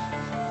kid.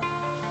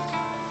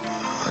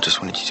 I just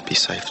wanted you to be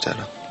safe,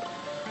 Della.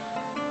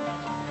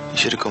 You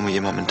should have gone with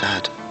your mum and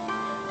dad.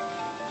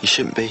 You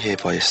shouldn't be here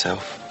by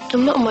yourself.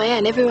 I'm not on my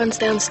own. Everyone's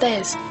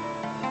downstairs.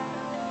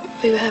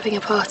 We were having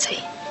a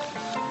party.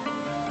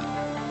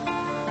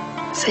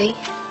 See?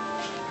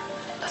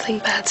 Nothing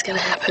bad's gonna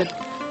happen.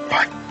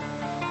 Right.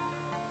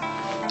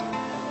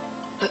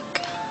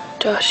 Look,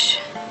 Josh,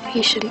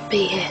 you shouldn't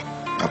be here.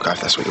 I'll go if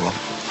that's what you want.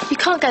 You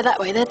can't go that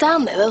way. They're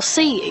down there. They'll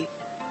see you.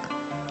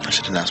 I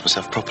should announce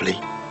myself properly.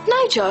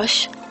 No,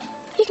 Josh.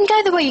 You can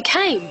go the way you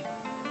came.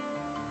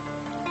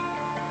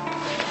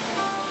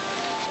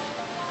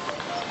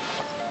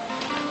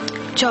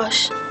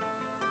 Josh.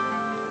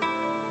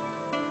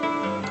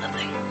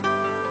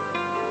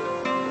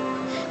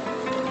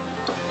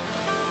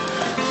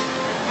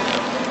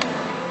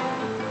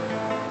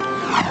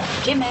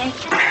 Jimmy.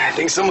 I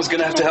think someone's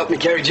going to have to help me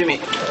carry Jimmy.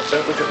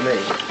 Don't look at me.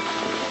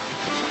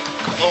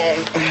 Oh,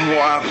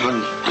 what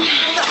happened?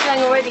 You're not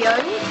going already,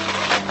 are you?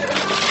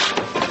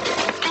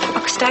 I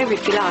could stay over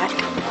if you like.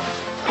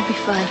 I'll be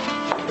fine.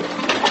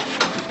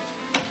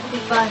 I'll be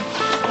fine.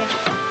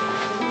 Yeah.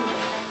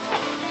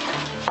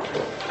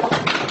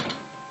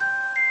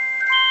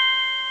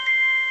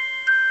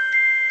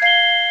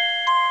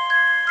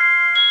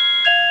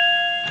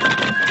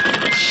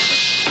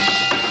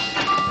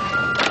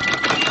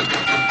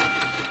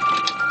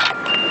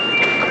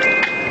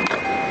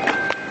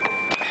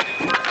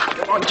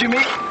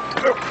 Jimmy.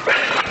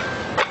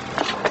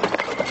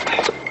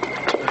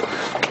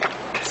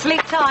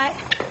 Sleep tight.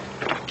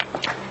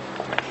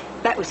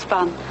 That was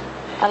fun.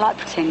 I like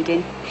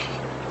pretending.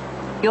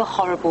 You're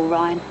horrible,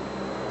 Ryan.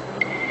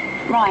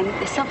 Ryan,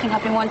 there's something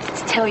I've been wanting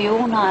to tell you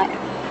all night.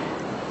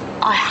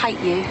 I hate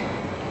you.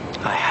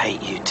 I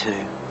hate you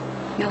too.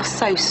 You're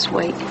so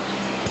sweet.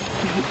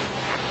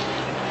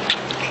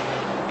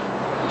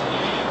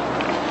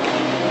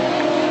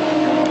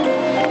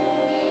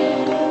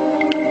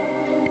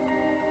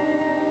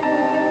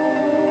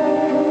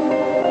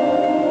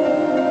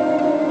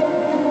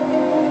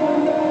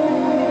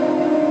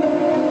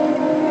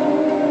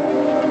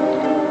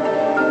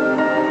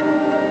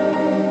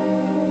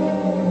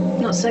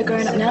 So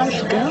grown up now,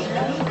 little girl.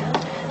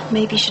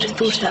 Maybe you should have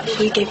thought of that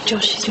before you gave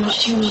Josh his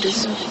marching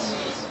orders.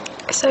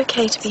 It's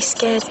okay to be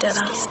scared,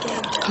 Della.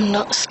 I'm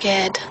not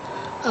scared.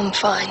 I'm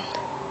fine.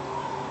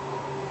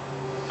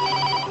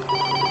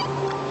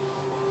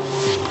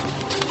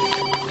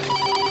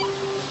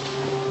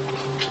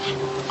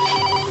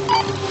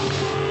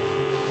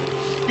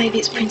 Maybe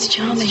it's Prince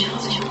Charming.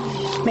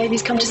 Maybe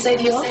he's come to save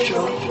you after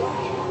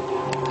all.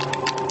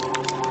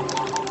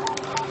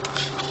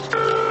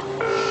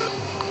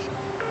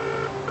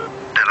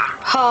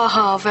 Ha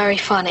ha, very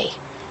funny.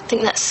 I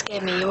think that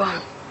scared me you on.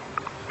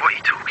 What are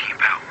you talking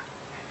about?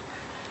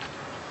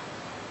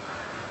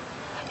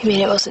 You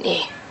mean it wasn't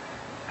you?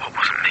 What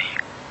wasn't me?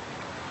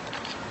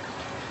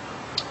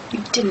 You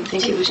didn't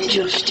think it was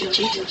Josh, did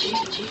you?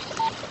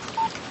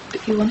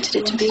 But you wanted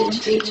it to be.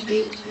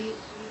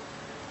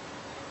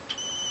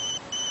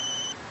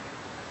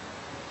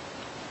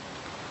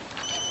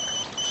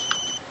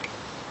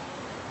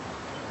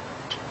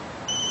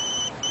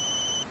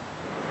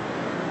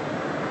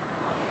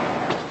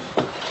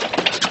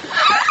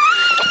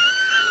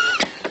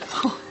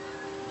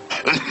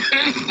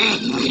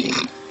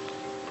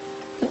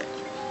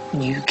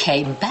 You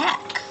came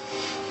back.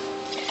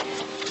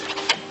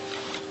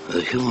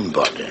 The human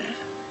body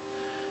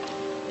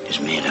is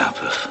made up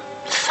of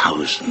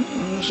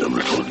thousands of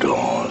little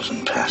doors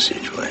and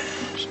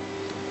passageways,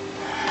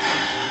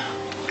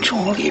 which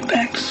all lead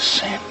back to the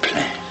same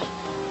place.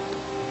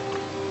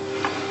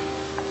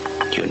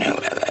 Do you know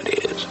where that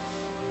is?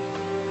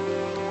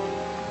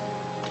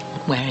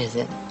 Where is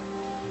it?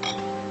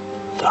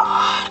 The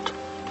heart.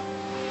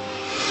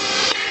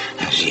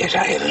 As yet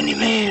I have only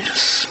made a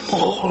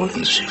small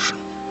incision,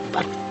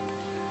 but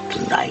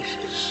the knife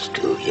is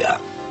still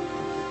young.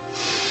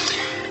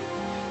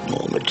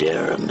 More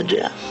Madeira,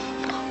 Madeira.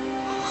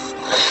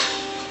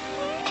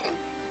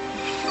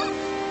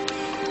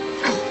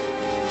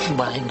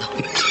 Why not?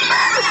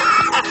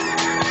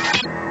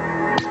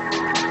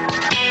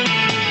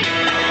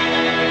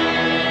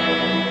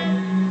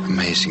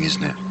 Amazing,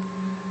 isn't it?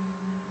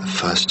 The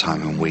first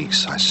time in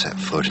weeks I set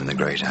foot in the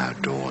great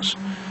outdoors,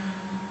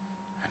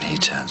 and he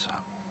turns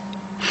up.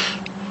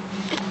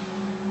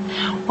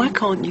 Why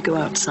can't you go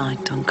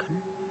outside,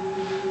 Duncan?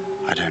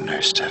 I don't know,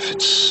 Steph.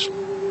 It's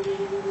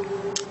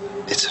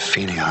a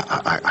feeling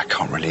I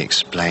can't really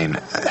explain.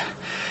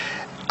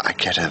 I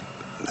get a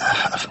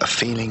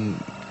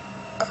feeling.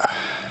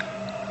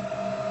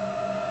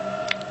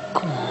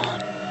 Go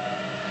on.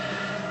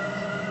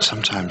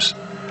 Sometimes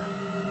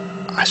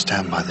I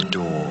stand by the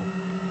door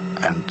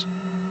and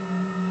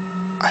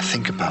I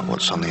think about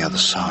what's on the other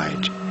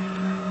side,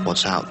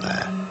 what's out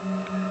there,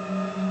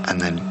 and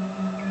then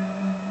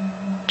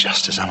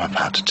just as I'm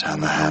about to turn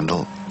the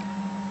handle,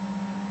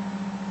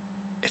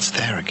 it's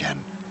there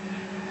again.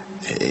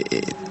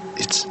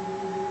 It's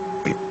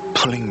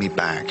pulling me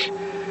back.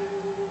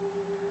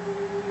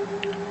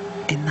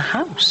 In the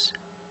house?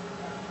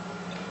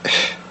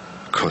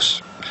 Of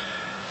course,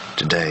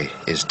 today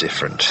is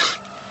different.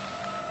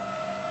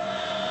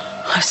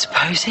 I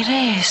suppose it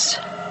is.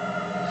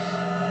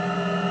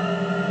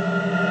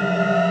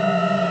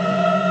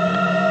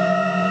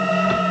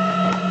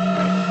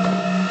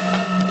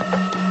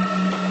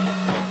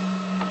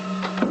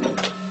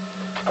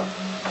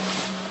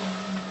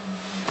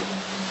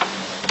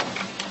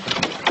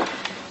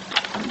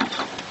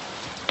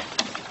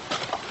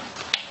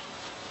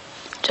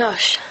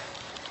 Josh,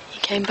 you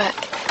came back.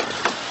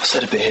 I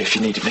said a bit here if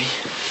you needed me.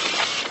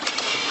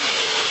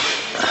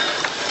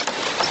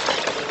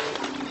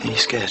 Are you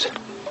scared?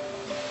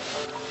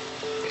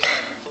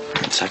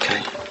 It's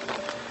okay.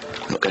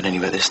 I'm not going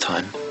anywhere this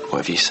time,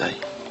 whatever you say.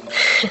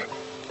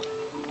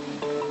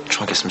 Try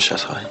and get some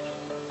shut-eye.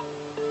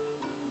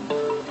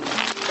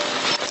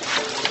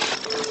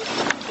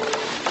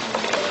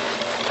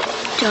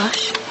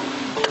 Josh?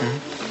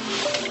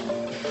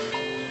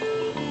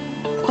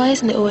 Why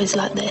isn't it always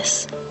like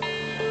this?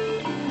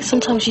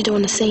 Sometimes you don't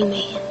want to see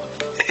me.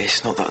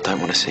 It's not that I don't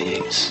want to see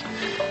you. It's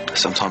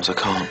sometimes I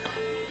can't.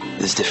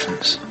 There's a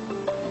difference.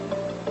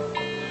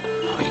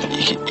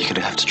 You're going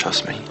to have to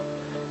trust me.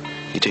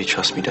 You do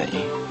trust me, don't you?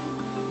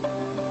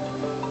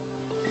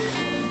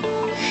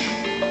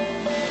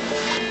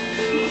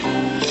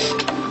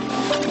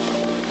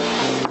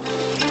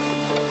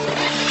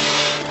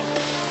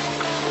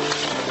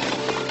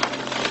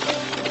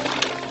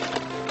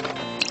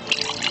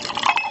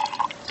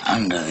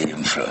 Under the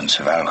influence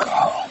of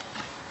alcohol,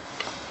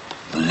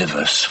 the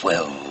liver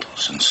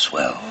swells and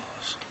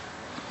swells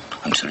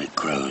until it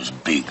grows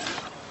big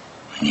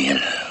and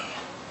yellow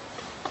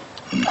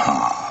and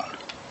hard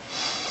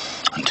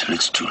until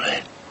it's too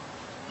late.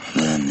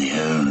 Then the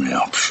only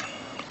option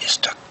is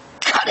to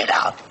cut it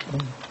out.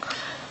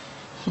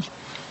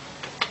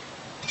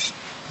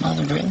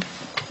 Another drink?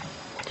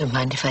 Don't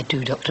mind if I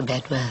do, Dr.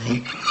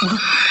 Bedworthy.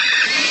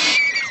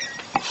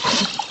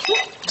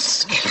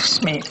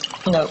 Excuse me.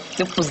 No,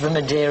 it was the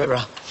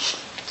Madeira.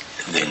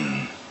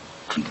 Then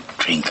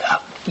drink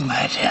up,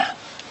 my dear.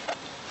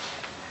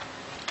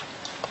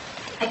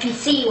 I can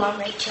see you, Aunt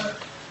Rachel.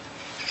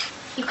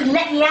 You can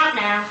let me out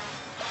now.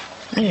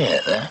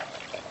 Yeah.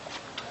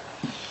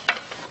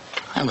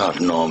 I'm not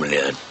normally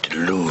a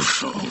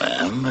delusional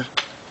man,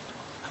 but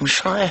I'm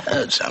sure I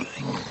heard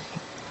something.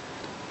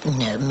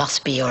 No, it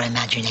must be your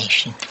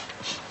imagination.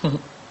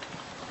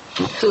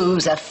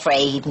 Who's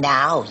afraid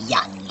now,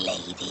 young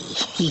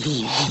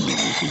lady?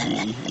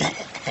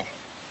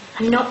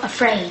 I'm not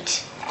afraid.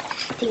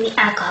 I think the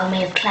alcohol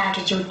may have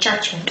clouded your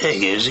judgment. There he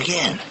goes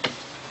again.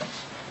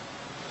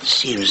 It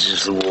seems as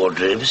if the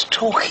wardrobe is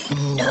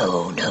talking.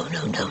 No.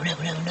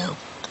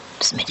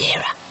 It's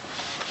Madeira.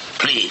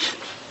 Please.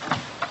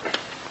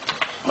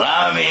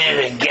 Allow me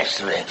to guess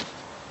then.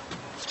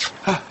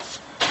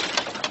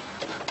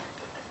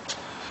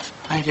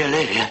 My dear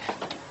lady, I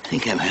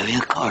think I'm having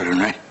a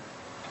coronary.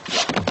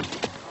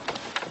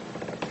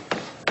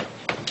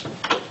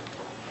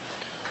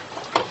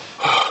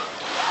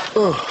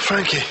 Oh,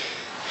 Frankie.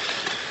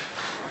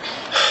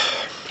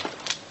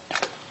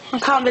 I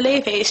can't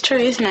believe it. It's true,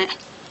 isn't it?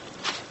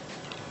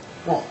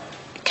 What?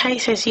 Kate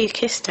says you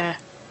kissed her.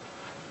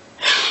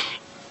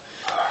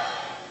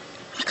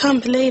 I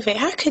can't believe it.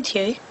 How could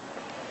you?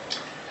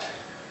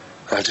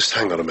 Now, just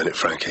hang on a minute,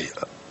 Frankie.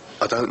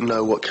 I don't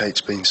know what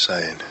Kate's been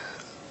saying,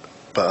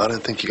 but I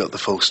don't think you got the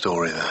full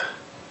story there.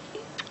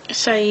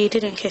 So you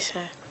didn't kiss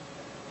her?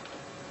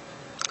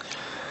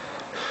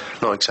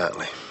 Not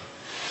exactly.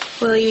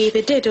 Well, you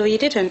either did or you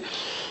didn't.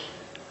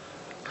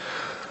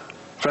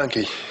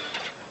 Frankie,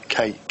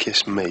 Kate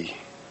kissed me.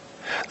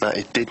 Now,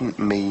 it didn't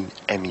mean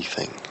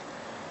anything.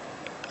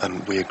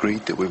 And we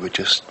agreed that we were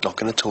just not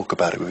going to talk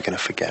about it, we were going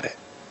to forget it.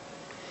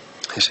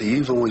 You see,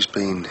 you've always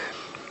been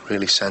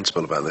really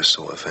sensible about this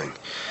sort of thing.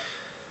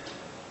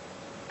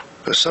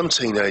 But some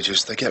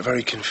teenagers, they get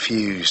very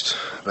confused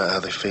about how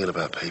they feel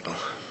about people.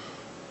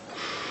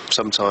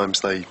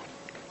 Sometimes they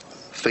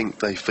think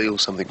they feel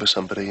something for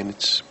somebody and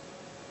it's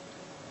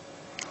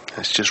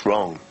just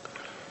wrong.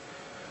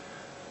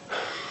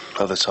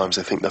 Other times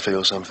they think they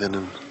feel something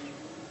and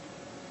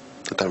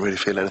they don't really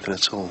feel anything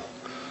at all.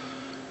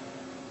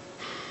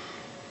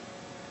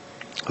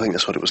 I think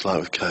that's what it was like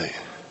with Kate.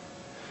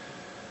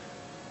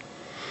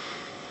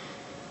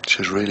 She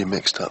was really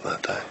mixed up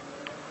that day.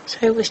 So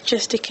it was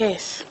just a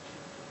kiss?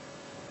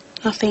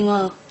 Nothing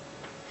more?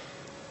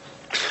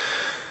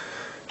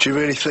 Do you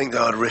really think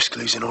that I'd risk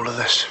losing all of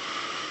this?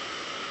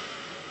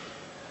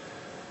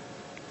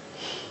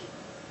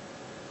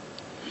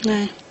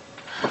 No.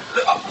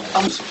 Look,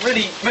 I'm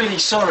really, really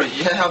sorry.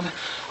 Yeah,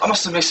 I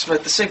must have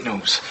misread the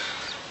signals.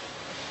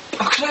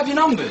 Oh, could I have your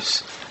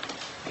numbers?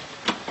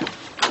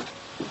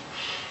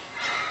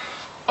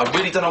 I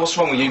really don't know what's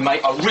wrong with you,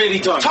 mate. I really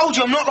don't. Told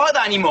you I'm not like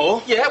that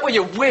anymore. Yeah, well,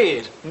 you're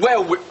weird.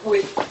 Well,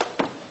 weird.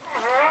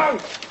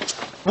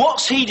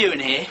 What's he doing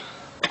here?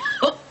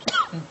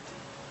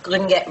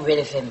 Couldn't get rid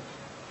of him.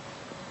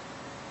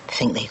 I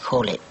think they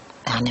call it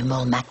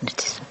animal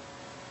magnetism.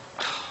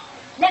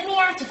 Let me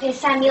out of here,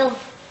 Samuel.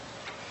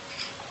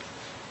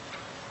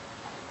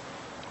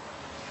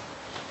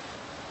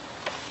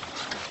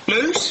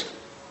 Luce?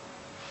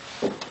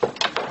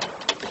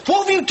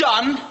 What have you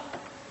done?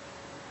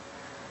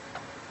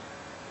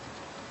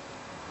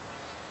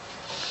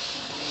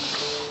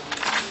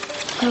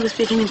 I was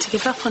beginning to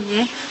give up on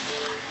you.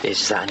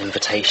 Is that an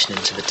invitation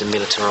into the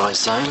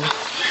demilitarised zone?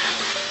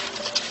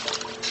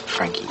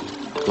 Frankie,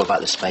 what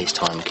about the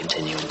space-time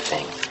continuum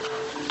thing?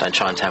 Don't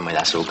try and tell me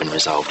that's all been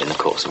resolved in the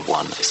course of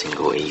one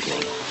single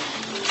evening.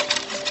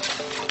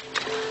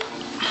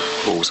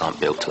 Walls aren't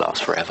built to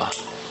last forever.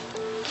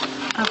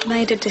 I've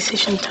made a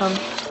decision, Tom.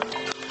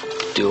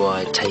 Do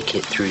I take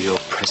it through your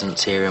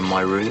presence here in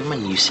my room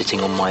and you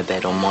sitting on my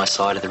bed on my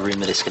side of the room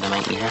that it's going to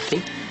make me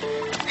happy?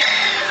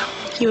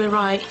 You were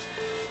right.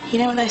 You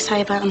know what they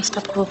say about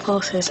unstoppable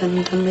forces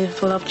and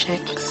unmovable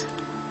objects?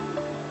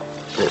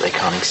 That they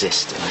can't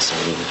exist in the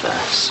same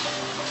universe.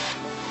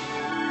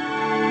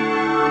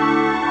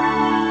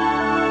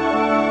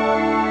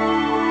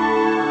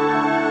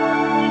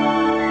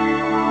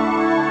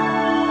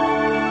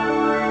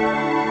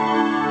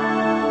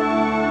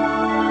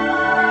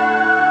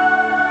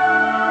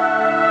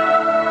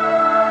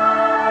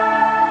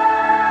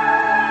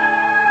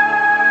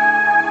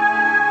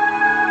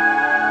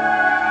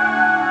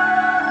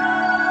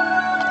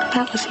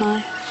 That was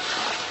nice.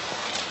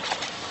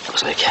 It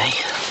was okay.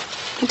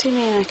 What do you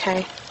mean,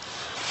 okay?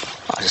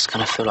 I just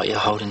kind of feel like you're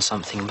holding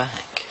something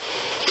back.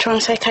 Trying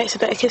to say Kate's a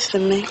better kisser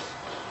than me?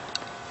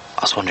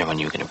 I was wondering when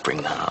you were going to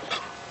bring that up.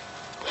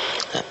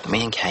 Look,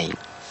 me and Kate,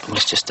 it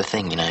was just a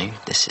thing, you know?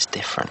 This is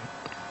different.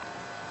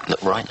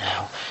 Look, right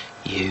now,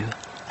 you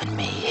and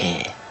me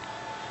here,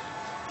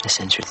 the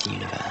centre of the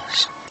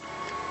universe.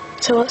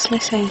 So what's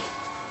missing?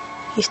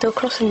 You still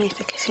crossing me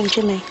for kissing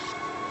Jimmy?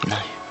 No.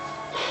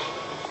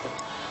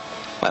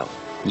 Well,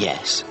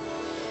 yes.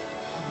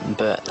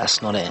 But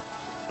that's not it.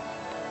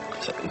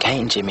 Kate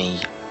and Jimmy,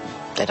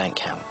 they don't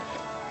count.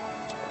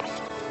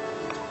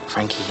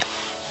 Frankie,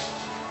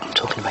 I'm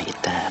talking about your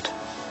dad.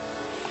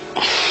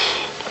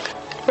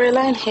 We're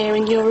alone here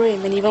in your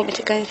room and you want me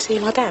to go and see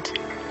my dad?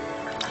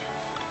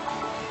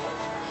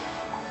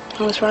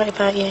 I was right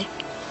about you.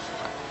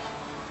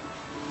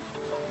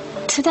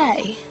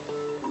 Today,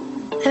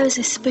 there was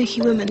this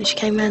spooky woman and she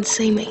came round to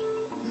see me.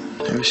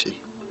 Who is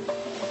she?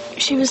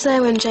 She was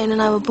there when Jane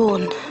and I were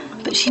born,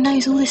 but she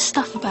knows all this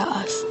stuff about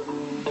us.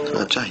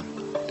 About Jane?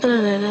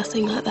 No,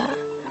 nothing like that.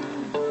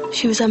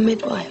 She was our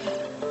midwife.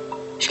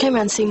 She came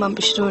round to see Mum,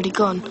 but she'd already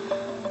gone.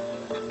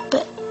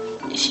 But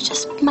she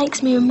just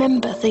makes me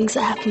remember things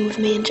that happened with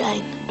me and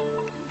Jane.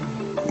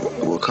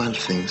 What kind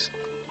of things?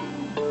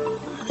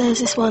 There was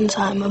this one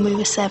time when we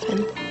were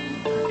 7.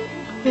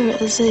 We were at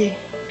the zoo.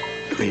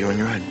 Were you on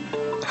your own?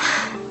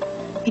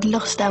 we'd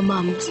lost our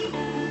mums.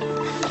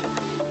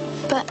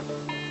 But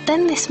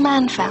then this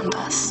man found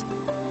us.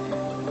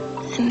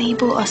 And he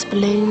bought us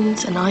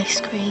balloons and ice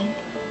cream.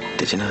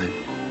 Did you know?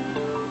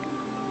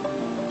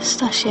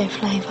 Pistachio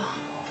flavour.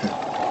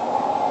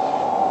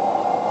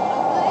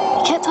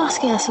 He kept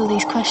asking us all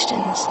these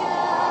questions.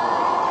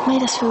 It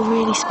made us feel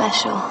really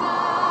special.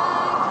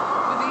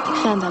 We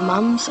found our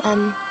mums,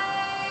 and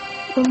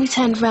when we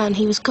turned round,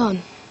 he was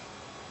gone.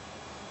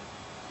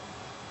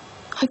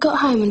 I got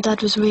home and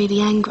Dad was really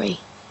angry.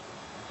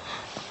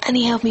 And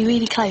he held me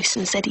really close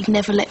and said he'd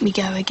never let me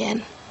go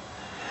again.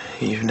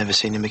 You've never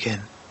seen him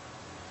again?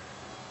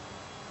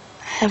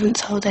 I haven't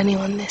told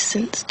anyone this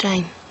since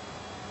Jane.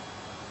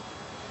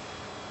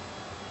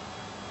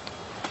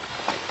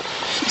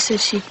 She said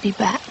she'd be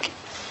back.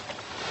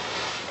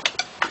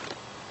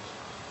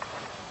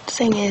 The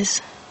thing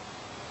is,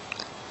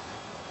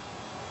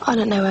 I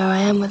don't know where I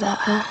am without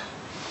her.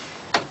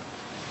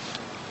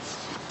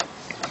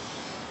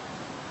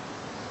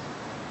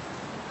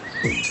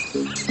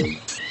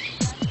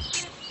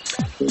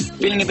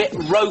 Feeling a bit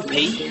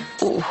ropey?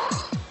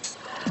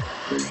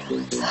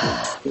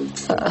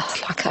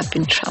 Like I've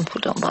been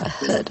trampled on by a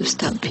herd of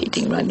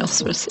stampeding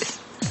rhinoceroses.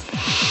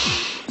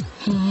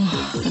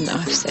 And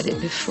I've said it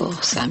before,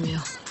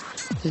 Samuel.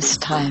 This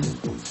time,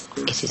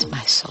 it is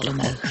my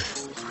solemn oath.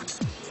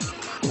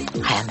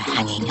 I am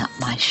hanging up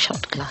my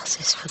shot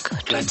glasses for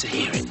good. Glad to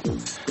hear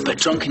it. But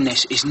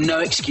drunkenness is no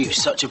excuse for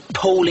such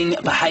appalling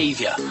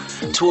behaviour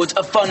towards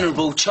a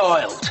vulnerable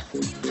child.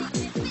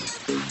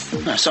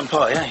 No, some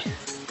party, eh?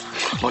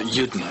 Like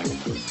you'd know.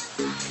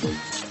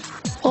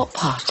 What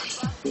party?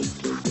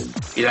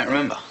 You don't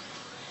remember?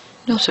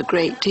 Not a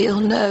great deal,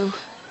 no.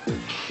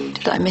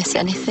 Did I miss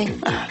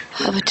anything? I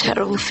have a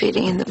terrible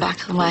feeling in the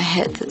back of my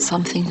head that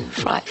something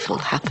frightful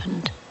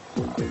happened.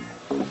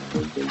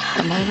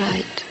 Am I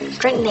right?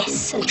 Drink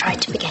this and try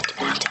to forget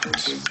about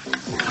it.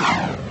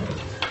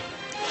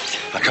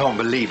 I can't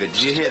believe it.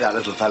 Did you hear that,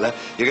 little fella?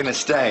 You're going to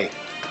stay.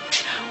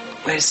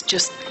 Well, it's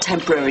just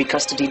temporary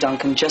custody,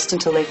 Duncan, just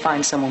until they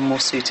find someone more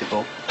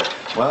suitable.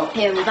 Well,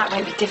 Yeah, well, that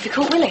won't be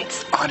difficult, will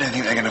it? I don't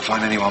think they're going to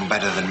find anyone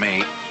better than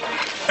me.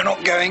 They're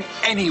not going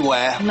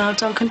anywhere. Now,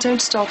 Duncan,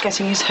 don't start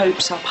getting his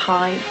hopes up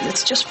high.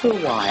 It's just for a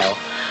while.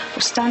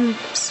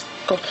 Stan's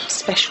got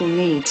special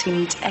needs. He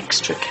needs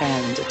extra care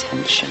and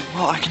attention.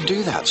 Well, I can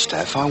do that,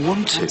 Steph. I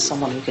want to. And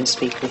someone who can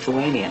speak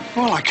Lithuanian.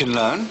 Well, I can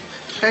learn.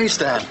 Hey,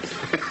 Stan.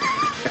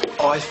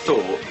 I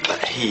thought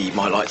that he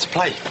might like to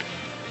play.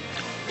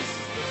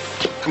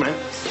 Come on in.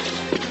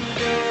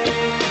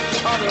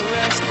 For the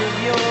rest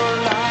of your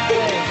life,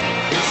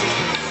 this is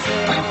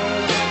the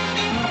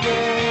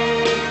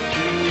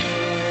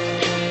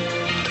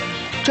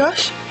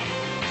Josh?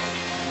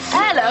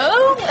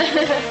 Hello!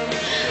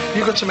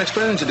 You've got some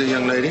explaining to do,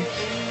 young lady.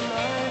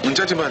 And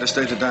judging by the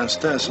state of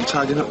downstairs, some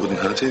tidying up wouldn't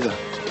hurt either.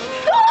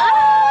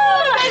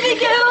 Oh, baby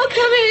girl,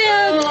 come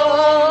here!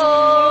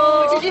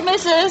 Oh, did you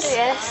miss us?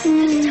 Yes.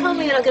 Just tell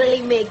me you're not going to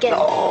leave me again.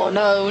 Oh,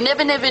 no,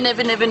 never, never,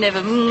 never, never,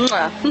 never.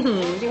 Mwah.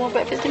 Do you want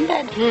breakfast in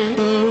bed?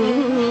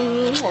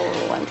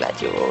 Oh, I'm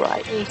glad you're all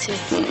right. Me too.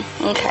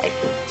 Okay.